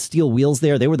recorded Steel Wheels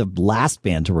there. They were the last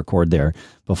band to record there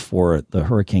before the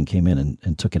hurricane came in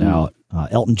and took it out.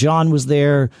 Elton John was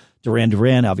there. Duran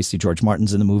Duran. Obviously, George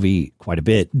Martin's in the movie quite a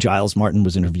bit. Giles Martin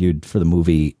was interviewed for the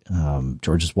movie.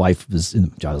 George's wife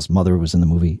Giles' mother was in the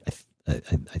movie. I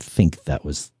think that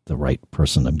was the right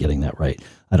person. I'm getting that right.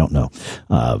 I don't know.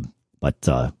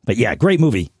 But yeah, great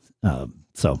movie.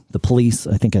 So The Police,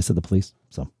 I think I said The Police.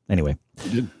 So anyway.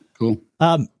 You did. Cool.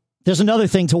 There's another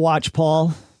thing to watch,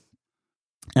 Paul,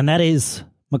 and that is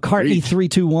McCartney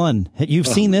 321. You've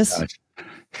seen this? Gosh.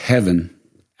 Heaven.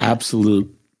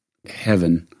 Absolute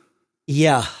heaven.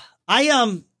 Yeah.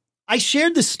 I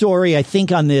shared the story, I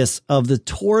think, on this of the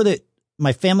tour that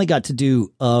my family got to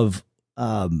do of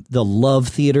the Love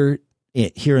Theater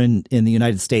here in the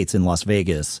United States in Las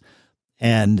Vegas.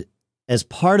 And as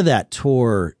part of that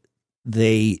tour,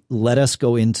 they let us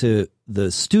go into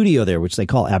the studio there, which they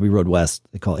call Abbey Road West.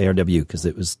 They call ARW because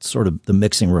it was sort of, the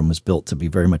mixing room was built to be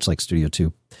very much like Studio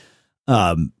 2.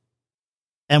 And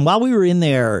while we were in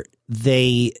there,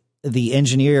 the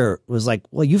engineer was like,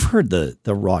 well, you've heard the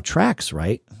raw tracks,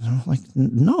 right? And I'm like,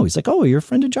 no. He's like, oh, you're a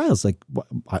friend of Giles. Like,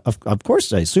 of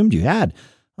course, I assumed you had.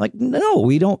 I'm like, no,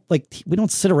 we don't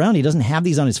sit around. He doesn't have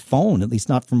these on his phone, at least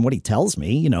not from what he tells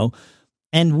me, you know.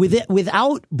 And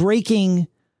without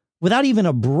even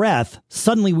a breath,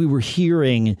 suddenly we were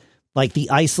hearing like the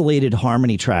isolated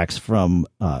harmony tracks from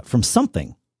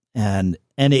something. And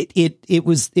it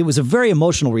was a very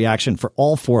emotional reaction for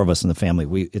all four of us in the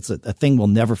family. It's a thing we'll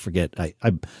never forget.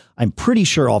 I'm pretty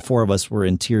sure all four of us were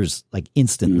in tears like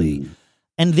instantly.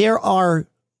 And there are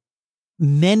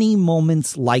many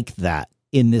moments like that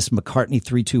in this McCartney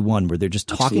 3-2-1 where they're just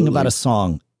talking about a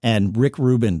song, and Rick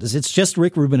Rubin, it's just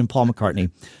Rick Rubin and Paul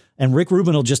McCartney, and Rick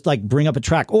Rubin will just like bring up a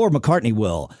track, or McCartney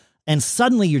will. And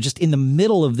suddenly you're just in the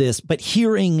middle of this, but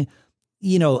hearing,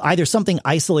 you know, either something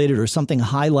isolated or something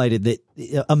highlighted,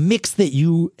 that a mix that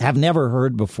you have never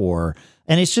heard before.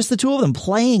 And it's just the two of them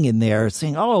playing in there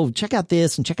saying, oh, check out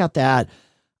this and check out that.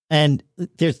 And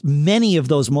there's many of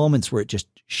those moments where it just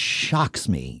shocks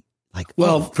me. Like,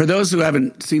 well, for those who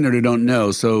haven't seen it or don't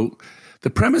know, so the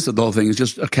premise of the whole thing is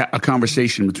just a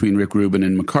conversation between Rick Rubin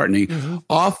and McCartney,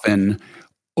 often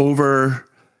over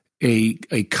a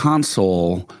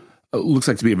console, looks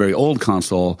like to be a very old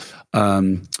console,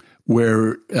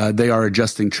 where they are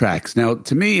adjusting tracks. Now,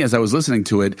 to me, as I was listening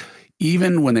to it,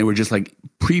 even when they were just like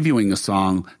previewing a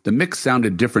song, the mix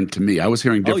sounded different to me. I was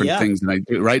hearing different things than I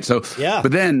do, right? So,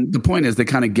 but then the point is they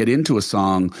kind of get into a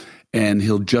song and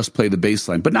he'll just play the bass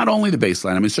line. But not only the bass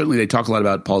line. I mean, certainly they talk a lot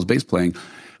about Paul's bass playing,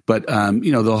 but,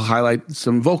 you know, they'll highlight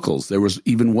some vocals. There was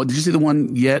even one, did you see the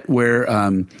one yet where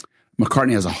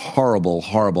McCartney has a horrible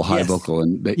high vocal?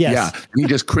 And he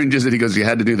just cringes and he goes, you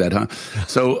had to do that, huh?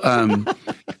 So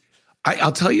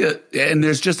I'll tell you, and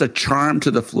there's just a charm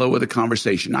to the flow of the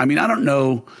conversation. I mean, I don't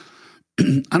know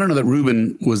that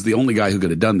Rubin was the only guy who could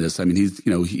have done this. I mean,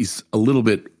 he's a little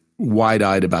bit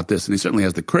wide-eyed about this, and he certainly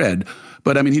has the cred.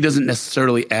 But I mean, he doesn't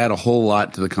necessarily add a whole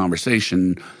lot to the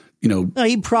conversation. You know, no,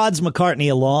 he prods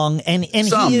McCartney along, and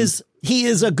he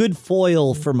is a good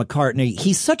foil for McCartney.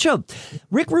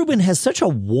 Rick Rubin has such a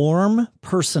warm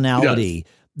personality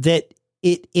that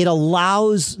it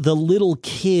allows the little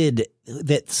kid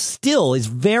that still is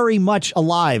very much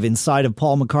alive inside of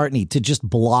Paul McCartney to just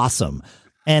blossom.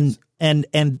 And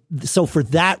so for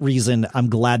that reason,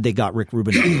 I'm glad they got Rick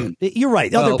Rubin. You're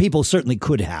right. Other people certainly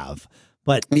could have,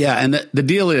 but yeah. And the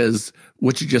deal is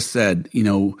what you just said, we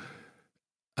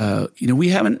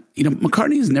haven't,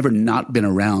 McCartney has never not been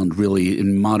around really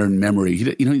in modern memory.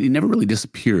 He never really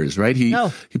disappears, right? He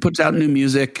puts out new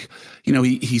music.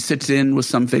 He sits in with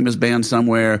some famous band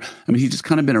somewhere. I mean, he's just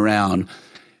kind of been around.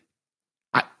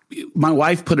 My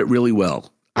wife put it really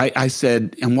well. I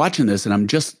said, I'm watching this and I'm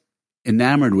just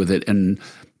enamored with it. And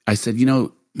I said,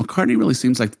 McCartney really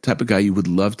seems like the type of guy you would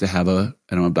love to have and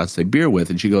I'm about to say beer with.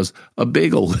 And she goes, a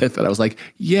bagel with. And I was like,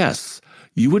 yes.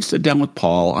 You would sit down with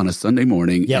Paul on a Sunday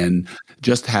morning and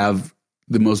just have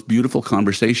the most beautiful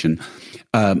conversation.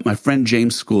 My friend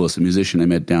James Schoolis, a musician I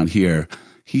met down here,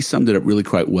 he summed it up really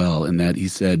quite well in that he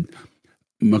said,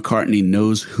 McCartney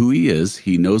knows who he is.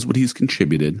 He knows what he's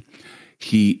contributed.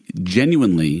 He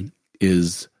genuinely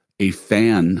is a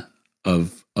fan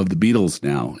of the Beatles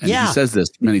now. And he says this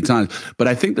many times. But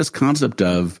I think this concept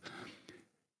of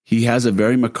he has a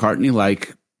very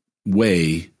McCartney-like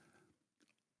way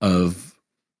of,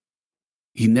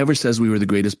 he never says we were the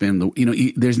greatest band.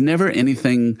 There's never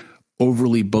anything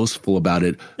overly boastful about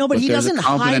it. No, but he doesn't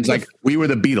hide like we were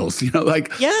the Beatles. He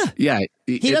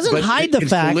doesn't hide the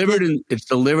fact. It's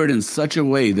delivered in such a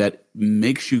way that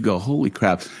makes you go, "Holy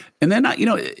crap!" And then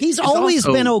he's always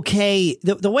been okay.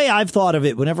 The way I've thought of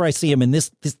it, whenever I see him, and this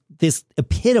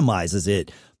epitomizes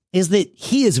it, is that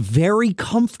he is very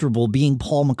comfortable being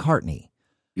Paul McCartney.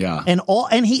 Yeah, and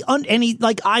he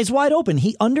like eyes wide open.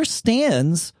 He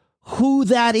understands who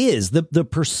that is, the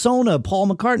persona Paul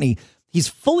McCartney. He's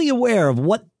fully aware of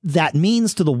what that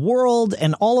means to the world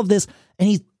and all of this, and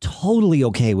he's totally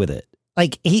okay with it.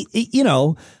 Like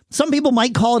some people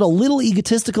might call it a little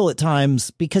egotistical at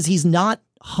times because he's not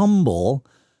humble,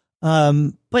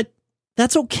 but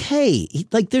that's okay.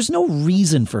 There's no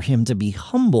reason for him to be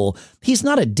humble. He's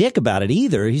not a dick about it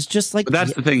either. He's just like, but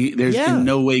that's the thing. There's in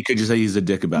no way could you say he's a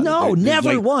dick about it. No,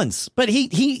 never once. But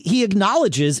he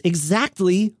acknowledges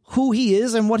exactly who he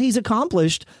is and what he's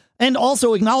accomplished. And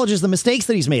also acknowledges the mistakes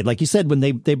that he's made. Like you said, when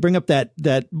they bring up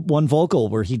that one vocal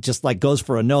where he just like goes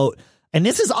for a note. And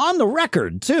this is on the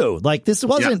record, too. Like, this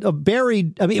wasn't a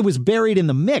buried. I mean, it was buried in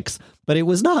the mix, but it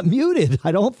was not muted.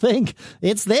 I don't think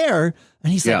it's there.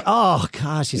 And he's like, oh,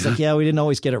 gosh. He's like, we didn't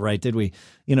always get it right, did we?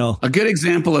 You know, a good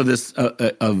example of this,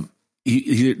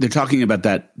 they're talking about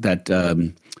that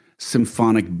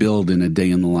symphonic build in A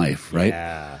Day in the Life, right?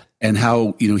 Yeah. And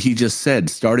how, he just said,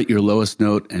 start at your lowest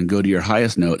note and go to your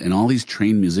highest note. And all these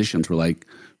trained musicians were like,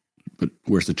 but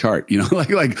where's the chart? We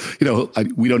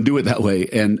don't do it that way.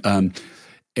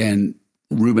 And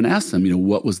Ruben asked him,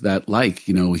 what was that like?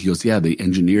 He goes, the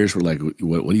engineers were like,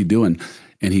 what are you doing?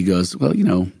 And he goes, well,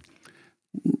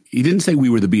 he didn't say we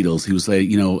were the Beatles. He was like,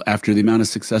 after the amount of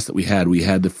success that we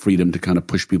had the freedom to kind of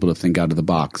push people to think out of the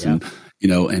box. Yeah.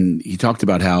 And he talked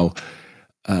about how,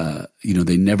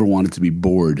 they never wanted to be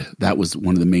bored. That was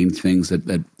one of the main things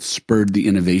that spurred the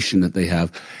innovation that they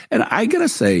have. And I gotta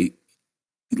say,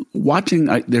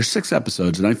 there's 6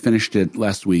 episodes and I finished it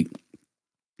last week,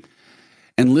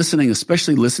 and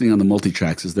especially listening on the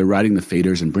multi-tracks as they're writing the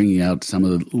faders and bringing out some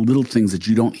of the little things that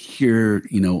you don't hear,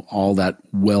 all that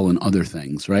well in other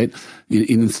things, right?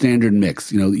 In the standard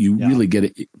mix, you really get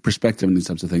a perspective on these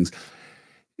types of things.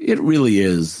 It really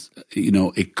is,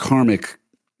 a karmic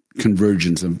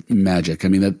convergence of magic. I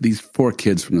mean, that these 4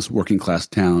 kids from this working class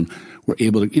town were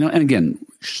able to, and again,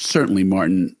 certainly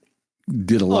Martin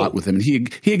did a lot with him, and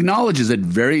he acknowledges it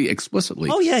very explicitly.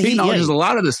 Oh yeah, he acknowledges a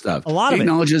lot of this stuff. He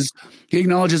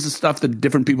acknowledges the stuff that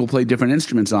different people play different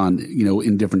instruments on,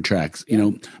 in different tracks.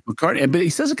 McCartney, but he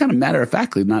says it kind of matter of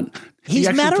factly, not.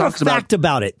 He's matter of fact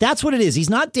about it. That's what it is. He's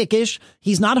not dickish.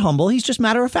 He's not humble. He's just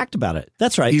matter of fact about it.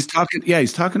 That's right. He's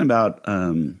talking about.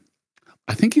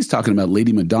 I think he's talking about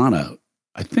Lady Madonna.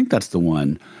 I think that's the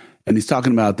one. And he's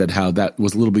talking about how that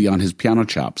was a little beyond his piano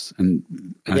chops, and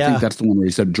I think that's the one where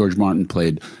he said George Martin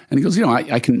played, and he goes,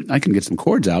 I can get some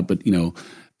chords out, but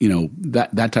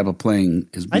that type of playing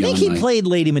is beyond. I think he played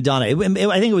Lady Madonna. I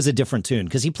think it was a different tune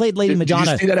because he played Lady Madonna.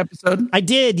 Did you see that episode? I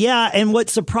did, yeah. And what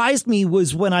surprised me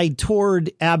was when I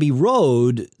toured Abbey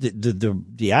Road,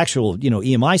 the actual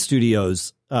EMI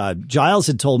studios. Giles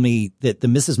had told me that the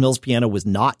Mrs. Mills piano was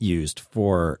not used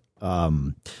for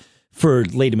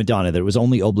Lady Madonna, that it was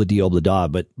only obla-dee, obla-da.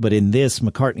 But in this,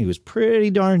 McCartney was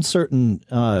pretty darn certain,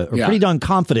 pretty darn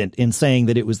confident in saying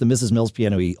that it was the Mrs. Mills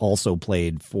piano he also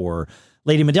played for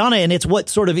Lady Madonna. And it's what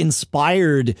sort of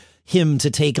inspired him to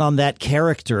take on that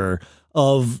character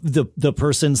of the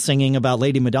person singing about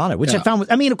Lady Madonna, which I found,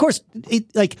 of course,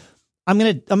 I'm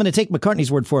gonna take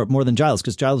McCartney's word for it more than Giles,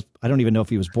 because Giles, I don't even know if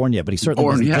he was born yet, but he certainly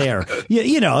wasn't there.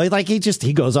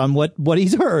 He goes on what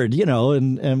he's heard,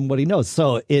 and what he knows.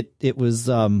 So it was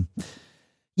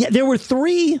there were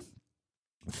three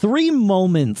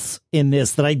moments in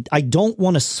this that I don't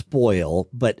want to spoil,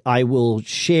 but I will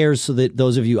share so that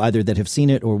those of you either that have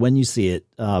seen it or when you see it,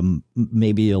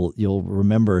 maybe you'll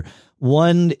remember.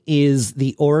 One is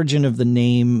the origin of the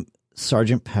name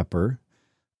Sgt. Pepper.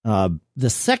 The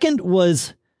second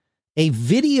was a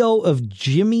video of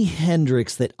Jimi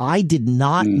Hendrix that I did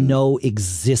not know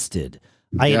existed.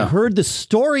 I had heard the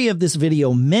story of this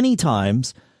video many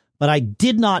times, but I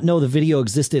did not know the video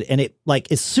existed. And it,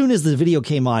 as soon as the video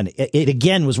came on, it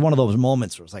again was one of those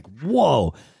moments where it was like,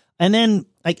 whoa. And then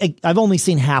I've only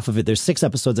seen half of it. There's 6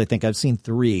 episodes. I think I've seen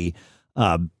 3.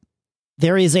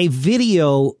 There is a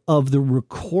video of the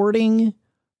recording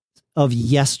of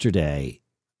Yesterday.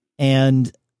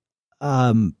 And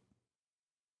I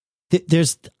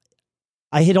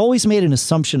had always made an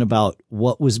assumption about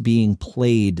what was being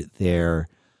played there.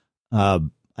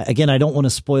 Again, I don't want to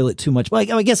spoil it too much, but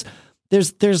I guess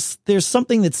there's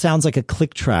something that sounds like a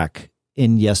click track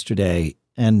in Yesterday,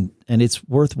 and it's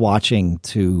worth watching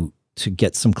to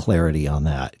get some clarity on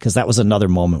that, because that was another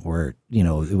moment where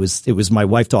it was my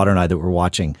wife, daughter, and I that were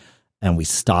watching, and we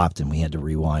stopped and we had to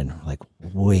rewind. We're like,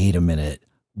 wait a minute,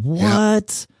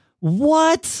 what?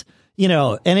 What?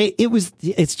 And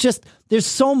it's just, there's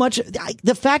so much.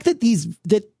 The fact that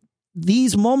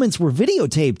these moments were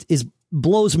videotaped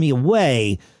blows me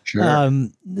away. Sure.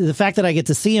 The fact that I get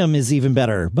to see them is even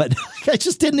better, but I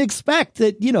just didn't expect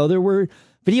that, there were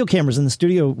video cameras in the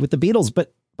studio with the Beatles,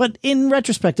 but in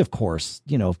retrospect, of course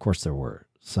there were.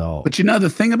 So, but the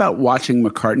thing about watching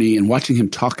McCartney and watching him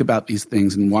talk about these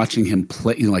things and watching him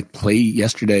play, play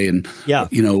Yesterday, and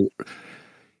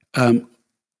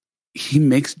he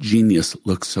makes genius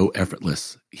look so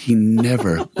effortless. He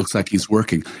never looks like he's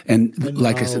working. And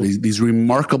like I said, these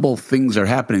remarkable things are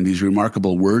happening. These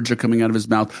remarkable words are coming out of his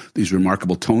mouth. These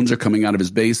remarkable tones are coming out of his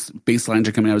bass. Bass lines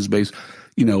are coming out of his bass.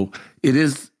 It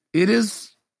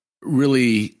is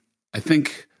really, I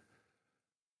think,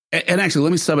 And actually,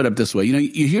 let me sum it up this way.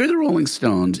 You hear the Rolling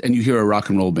Stones and you hear a rock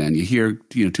and roll band. You hear,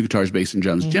 two guitars, bass, and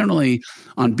drums. Generally,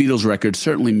 on Beatles records,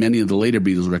 certainly many of the later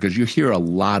Beatles records, you hear a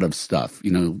lot of stuff.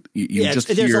 You just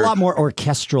hear, there's a lot more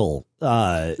orchestral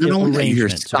arrangements. You hear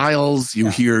styles, you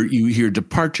hear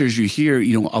departures, you hear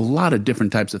a lot of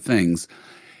different types of things.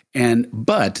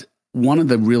 But one of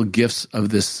the real gifts of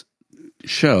this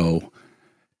show.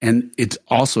 And it's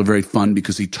also very fun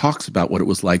because he talks about what it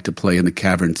was like to play in the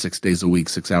cavern 6 days a week,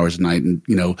 6 hours a night, and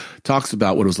talks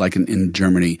about what it was like in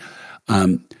Germany.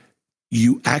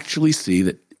 You actually see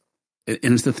that, and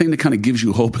it's the thing that kind of gives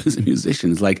you hope as a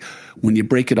musician. It's like when you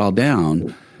break it all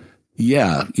down.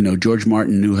 Yeah, George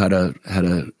Martin knew how to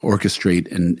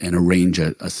orchestrate and arrange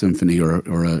a symphony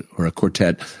or a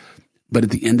quartet, but at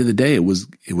the end of the day, it was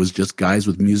just guys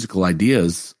with musical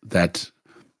ideas that.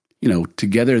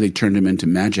 Together they turned him into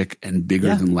magic and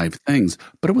bigger than life things.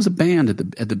 But it was a band at the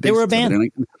base. They were a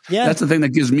band. That's the thing that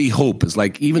gives me hope. Is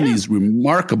like even these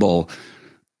remarkable,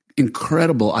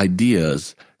 incredible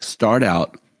ideas start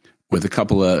out with a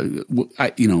couple of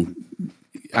you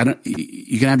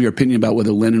can have your opinion about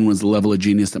whether Lennon was the level of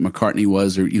genius that McCartney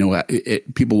was, or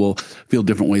people will feel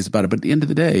different ways about it. But at the end of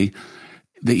the day.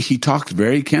 He talked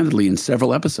very candidly in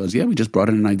several episodes. Yeah, we just brought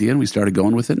in an idea and we started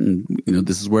going with it, and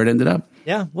this is where it ended up.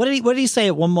 Yeah. What did he say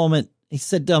at one moment? He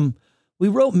said, "We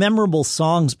wrote memorable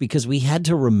songs because we had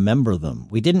to remember them.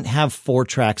 We didn't have 4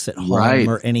 tracks at home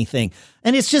or anything."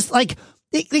 And it's just like,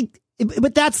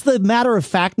 but that's the matter of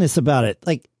factness about it.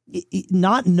 Like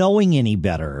not knowing any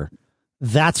better,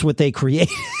 that's what they created.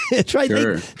 Right?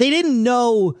 Sure. They didn't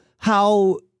know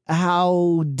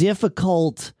how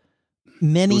difficult.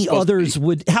 Many others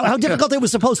would how difficult it was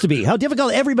supposed to be, how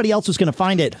difficult everybody else was going to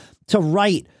find it to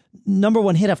write number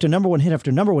one hit after number one hit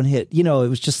after number one hit. It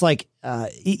was just like,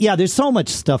 there's so much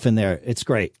stuff in there. It's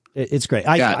great. It's great.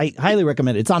 I highly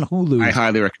recommend it. It's on Hulu. I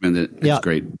highly recommend it. It's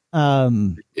great.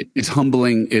 It's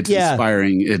humbling. It's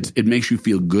inspiring. It makes you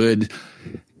feel good.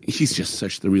 He's just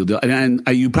such the real deal. And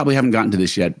you probably haven't gotten to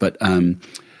this yet, but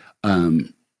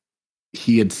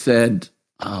he had said,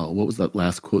 what was that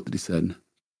last quote that he said?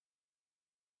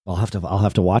 I'll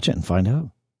have to watch it and find out.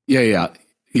 Yeah.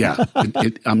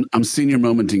 I'm senior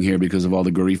momenting here because of all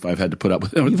the grief I've had to put up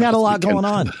with. You've had a lot going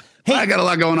on. Hey, I got a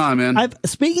lot going on, man.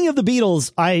 Speaking of the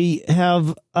Beatles, I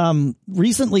have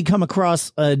recently come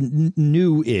across a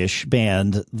new-ish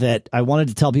band that I wanted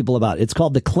to tell people about. It's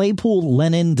called the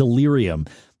Claypool-Lennon Delirium,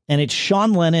 and it's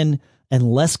Sean Lennon and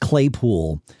Les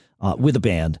Claypool with a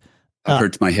band. It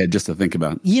hurts my head just to think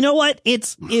about. You know what?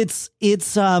 It's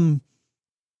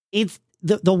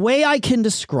the way I can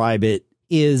describe it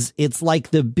is it's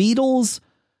like the Beatles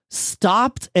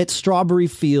stopped at Strawberry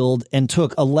Field and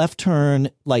took a left turn,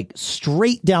 like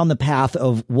straight down the path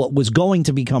of what was going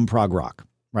to become prog rock.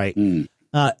 Right. And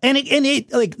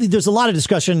it like, there's a lot of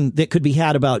discussion that could be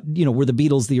had about, were the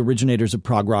Beatles the originators of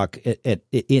prog rock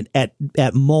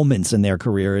at moments in their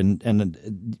career, and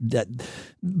that,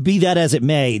 be that as it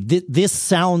may, this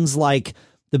sounds like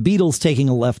the Beatles taking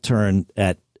a left turn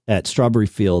at Strawberry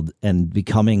Field and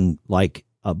becoming like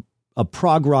a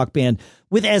prog rock band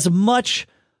with as much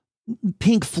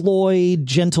Pink Floyd,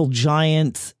 Gentle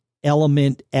Giant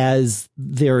element as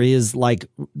there is like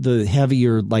the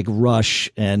heavier like Rush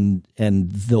and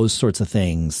those sorts of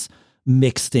things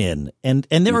mixed in. And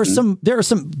there are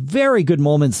some very good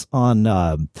moments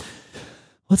on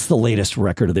what's the latest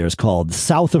record of theirs called?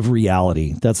 South of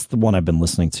Reality. That's the one I've been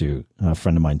listening to. A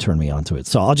friend of mine turned me onto it.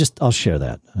 So I'll share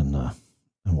that and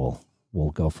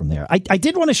we'll go from there. I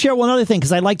did want to share one other thing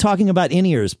because I like talking about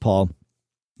in-ears, Paul,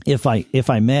 if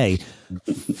I may.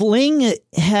 Fling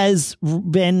has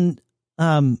been,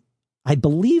 I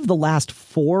believe the last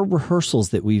 4 rehearsals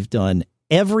that we've done,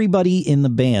 everybody in the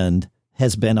band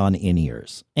has been on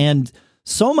in-ears. And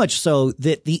so much so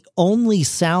that the only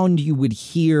sound you would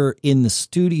hear in the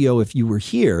studio if you were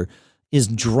here is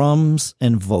drums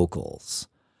and vocals.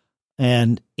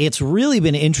 And it's really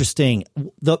been interesting.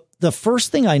 The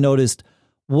first thing I noticed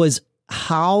was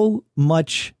how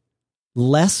much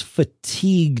less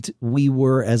fatigued we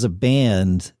were as a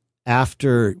band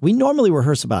after we normally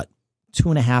rehearse about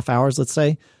 2.5 hours, let's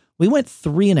say. We went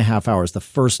 3.5 hours the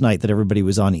first night that everybody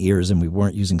was on ears and we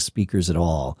weren't using speakers at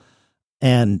all.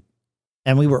 And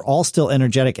we were all still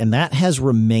energetic, and that has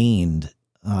remained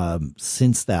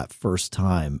since that first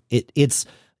time. It's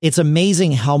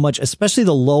amazing how much, especially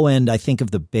the low end, I think,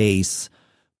 of the bass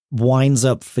winds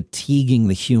up fatiguing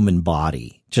the human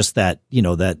body. Just that,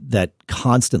 that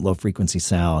constant low frequency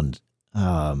sound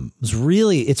it's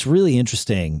really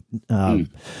interesting.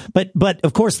 But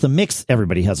of course the mix,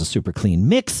 everybody has a super clean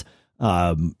mix.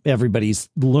 Everybody's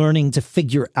learning to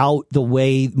figure out the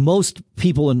way most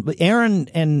people, and Aaron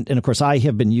and of course I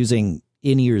have been using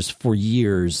in-ears for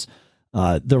years.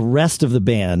 The rest of the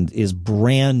band is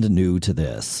brand new to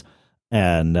this.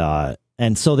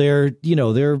 And so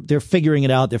they're figuring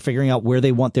it out. They're figuring out where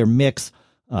they want their mix.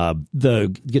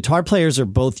 The guitar players are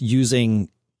both using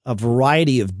a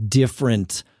variety of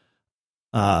different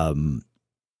amp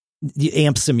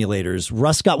simulators.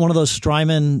 Russ got one of those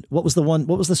Strymon. What was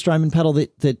the Strymon pedal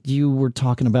that you were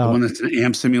talking about? The one that's an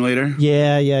amp simulator?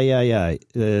 Yeah. I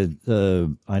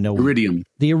know. Iridium.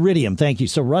 The Iridium. Thank you.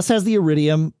 So Russ has the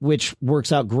Iridium, which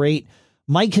works out great.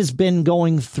 Mike has been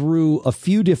going through a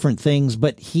few different things,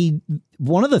 but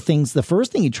the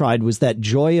first thing he tried was that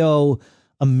Joyo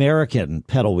American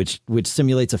pedal, which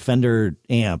simulates a Fender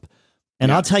amp. And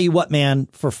yeah. I'll tell you what, man,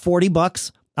 for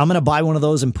 $40, I'm going to buy one of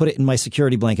those and put it in my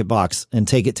security blanket box and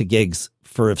take it to gigs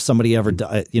for if somebody ever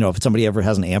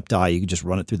has an amp die, you can just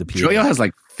run it through the PA. Joyo has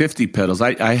like 50 pedals.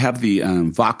 I have the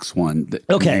Vox one.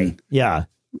 Okay. Yeah.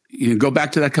 You go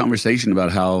back to that conversation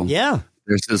about how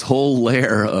there's this whole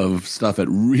layer of stuff at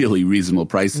really reasonable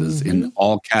prices in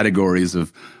all categories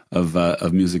of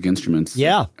music instruments.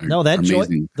 Yeah.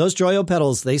 Those Joyo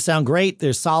pedals, they sound great.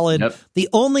 They're solid. Yep. The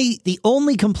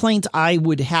only complaint I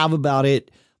would have about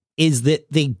it is that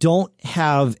they don't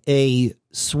have a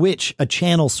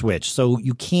channel switch. So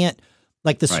you can't,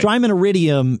 like the Strymon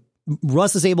Iridium,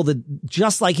 Russ is able to,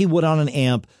 just like he would on an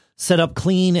amp, set up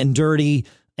clean and dirty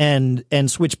and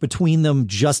switch between them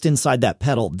just inside that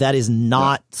pedal. That is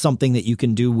not something that you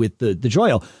can do with the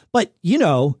Joyo. But,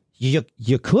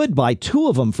 you could buy two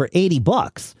of them for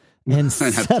 $80 and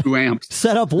have two amps.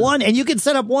 Set up one, and you can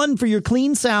set up one for your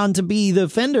clean sound to be the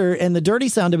Fender and the dirty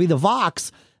sound to be the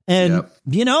Vox. And,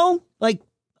 that's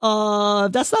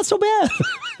not so bad.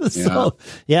 So,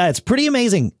 it's pretty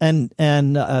amazing. And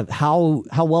how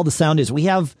well the sound is. We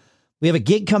have a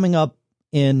gig coming up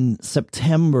in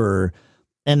September,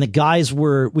 and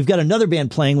we've got another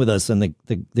band playing with us. And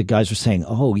the guys are saying,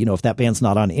 if that band's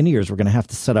not on in-ears, we're going to have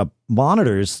to set up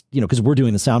monitors, because we're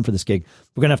doing the sound for this gig.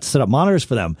 We're going to have to set up monitors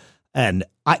for them. And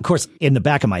of course, in the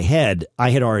back of my head, I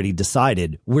had already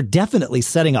decided we're definitely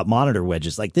setting up monitor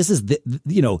wedges. Like this is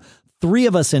three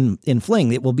of us in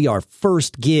Fling. It will be our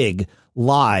first gig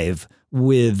live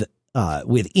with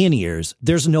in-ears.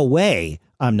 There's no way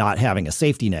I'm not having a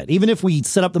safety net. Even if we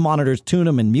set up the monitors, tune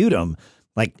them and mute them,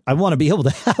 like I want to be able to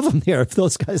have them there if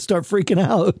those guys start freaking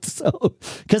out. So,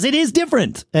 because it is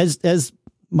different, as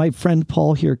my friend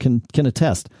Paul here can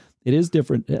attest. It is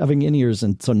different having in-ears,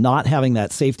 and so not having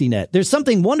that safety net. There's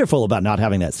something wonderful about not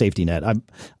having that safety net.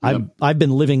 I've been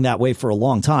living that way for a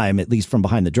long time, at least from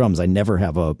behind the drums. I never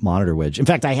have a monitor wedge. In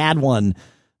fact, I had one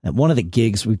at one of the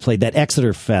gigs we played, that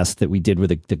Exeter Fest that we did, where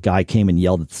the guy came and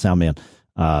yelled at the sound man.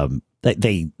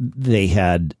 They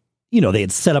had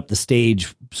set up the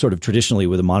stage sort of traditionally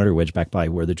with a monitor wedge back by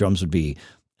where the drums would be,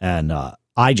 and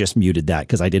I just muted that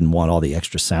because I didn't want all the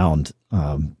extra sound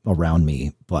around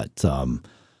me.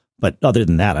 But other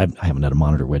than that, I haven't had a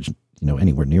monitor wedge,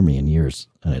 anywhere near me in years,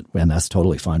 and that's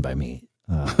totally fine by me.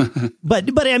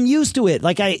 But I'm used to it.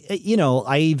 Like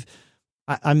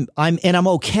I'm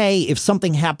okay if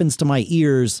something happens to my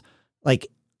ears. Like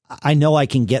I know I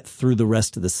can get through the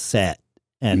rest of the set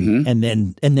and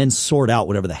then sort out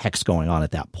whatever the heck's going on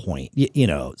at that point.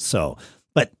 So,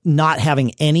 but not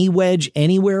having any wedge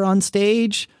anywhere on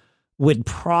stage would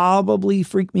probably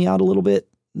freak me out a little bit.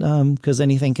 Because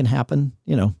anything can happen,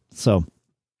 so,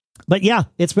 but yeah,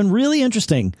 it's been really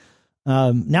interesting.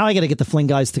 Now I got to get the Fling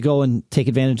guys to go and take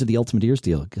advantage of the Ultimate Ears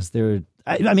deal, because they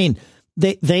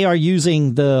are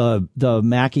using the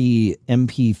Mackie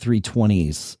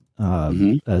MP320s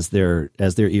as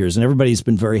their ears, and everybody's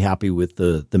been very happy with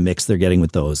the mix they're getting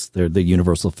with those. They're the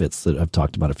universal fits that I've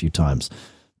talked about a few times,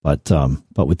 but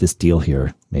with this deal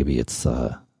here, maybe it's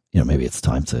maybe it's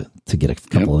time to get a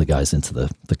couple of the guys into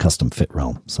the custom fit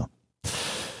realm. So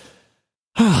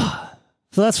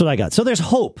that's what I got. So there's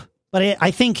hope, but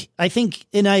I think,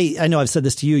 and I know I've said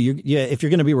this to you. If you're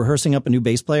going to be rehearsing up a new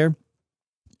bass player,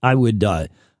 I would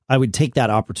take that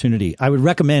opportunity. I would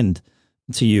recommend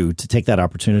to you to take that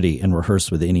opportunity and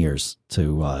rehearse with in-ears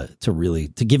to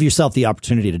give yourself the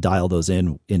opportunity to dial those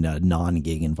in a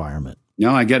non-gig environment.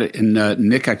 No, I get it. And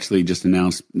Nick actually just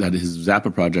announced that his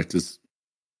Zappa project is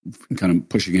kind of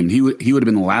pushing him. He would have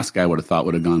been the last guy I would have thought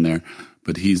would have gone there,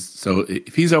 but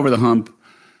if he's over the hump,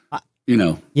 we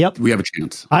have a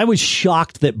chance. I was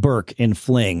shocked that Burke in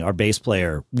Fling, our bass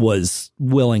player, was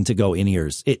willing to go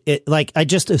in-ears. Like I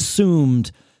just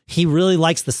assumed he really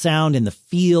likes the sound and the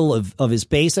feel of his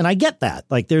bass. And I get that.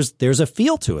 Like there's a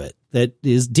feel to it that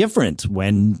is different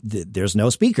when there's no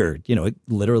speaker, you know, it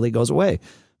literally goes away.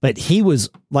 But he was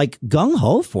like gung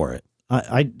ho for it.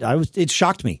 It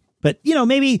shocked me. But, you know,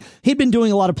 maybe he'd been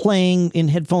doing a lot of playing in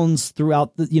headphones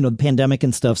throughout the, you know, the pandemic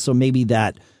and stuff. So maybe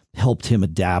that helped him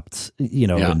adapt, you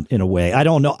know, in a way. I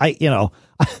don't know. I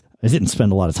didn't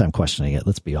spend a lot of time questioning it.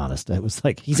 Let's be honest. I was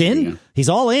like, he's in, he's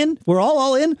all in. We're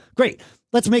all in. Great.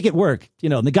 Let's make it work. You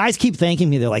know, and the guys keep thanking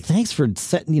me. They're like, thanks for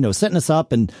setting us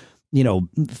up and, you know,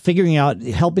 figuring out,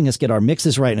 helping us get our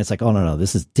mixes right. And it's like, oh, no,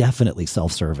 this is definitely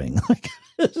self-serving. Like,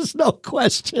 there's no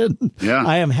question. Yeah.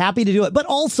 I am happy to do it. But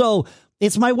also,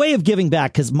 it's my way of giving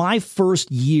back, because my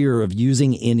first year of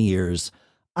using in-ears,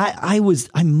 I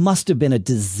must have been a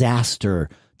disaster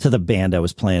to the band I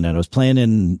was playing in. I was playing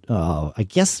in, I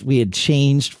guess we had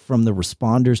changed from the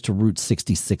Responders to Route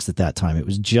 66 at that time. It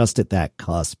was just at that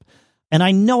cusp. And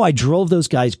I know I drove those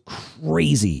guys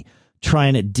crazy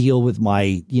trying to deal with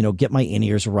my, you know, get my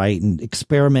in-ears right and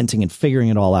experimenting and figuring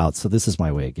it all out. So this is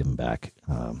my way of giving back.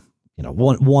 You know,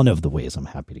 one of the ways I'm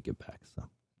happy to give back. So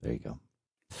there you go.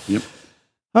 Yep.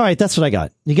 All right. That's what I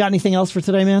got. You got anything else for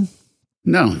today, man?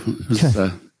 No,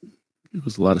 it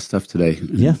was a lot of stuff today.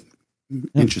 Yeah.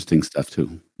 Interesting stuff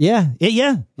too. Yeah.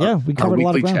 We covered a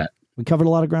lot of ground. Chat. We covered a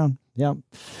lot of ground. Yeah.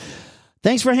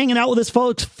 Thanks for hanging out with us,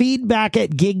 folks. Feedback at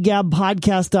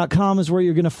giggabpodcast.com is where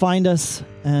you're going to find us.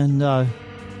 And I'm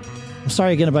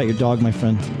sorry again about your dog, my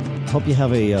friend. Hope you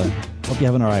have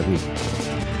an all right week.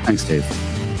 Thanks, Dave.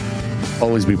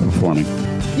 Always be performing.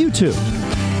 You too.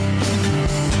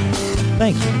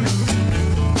 Thank you.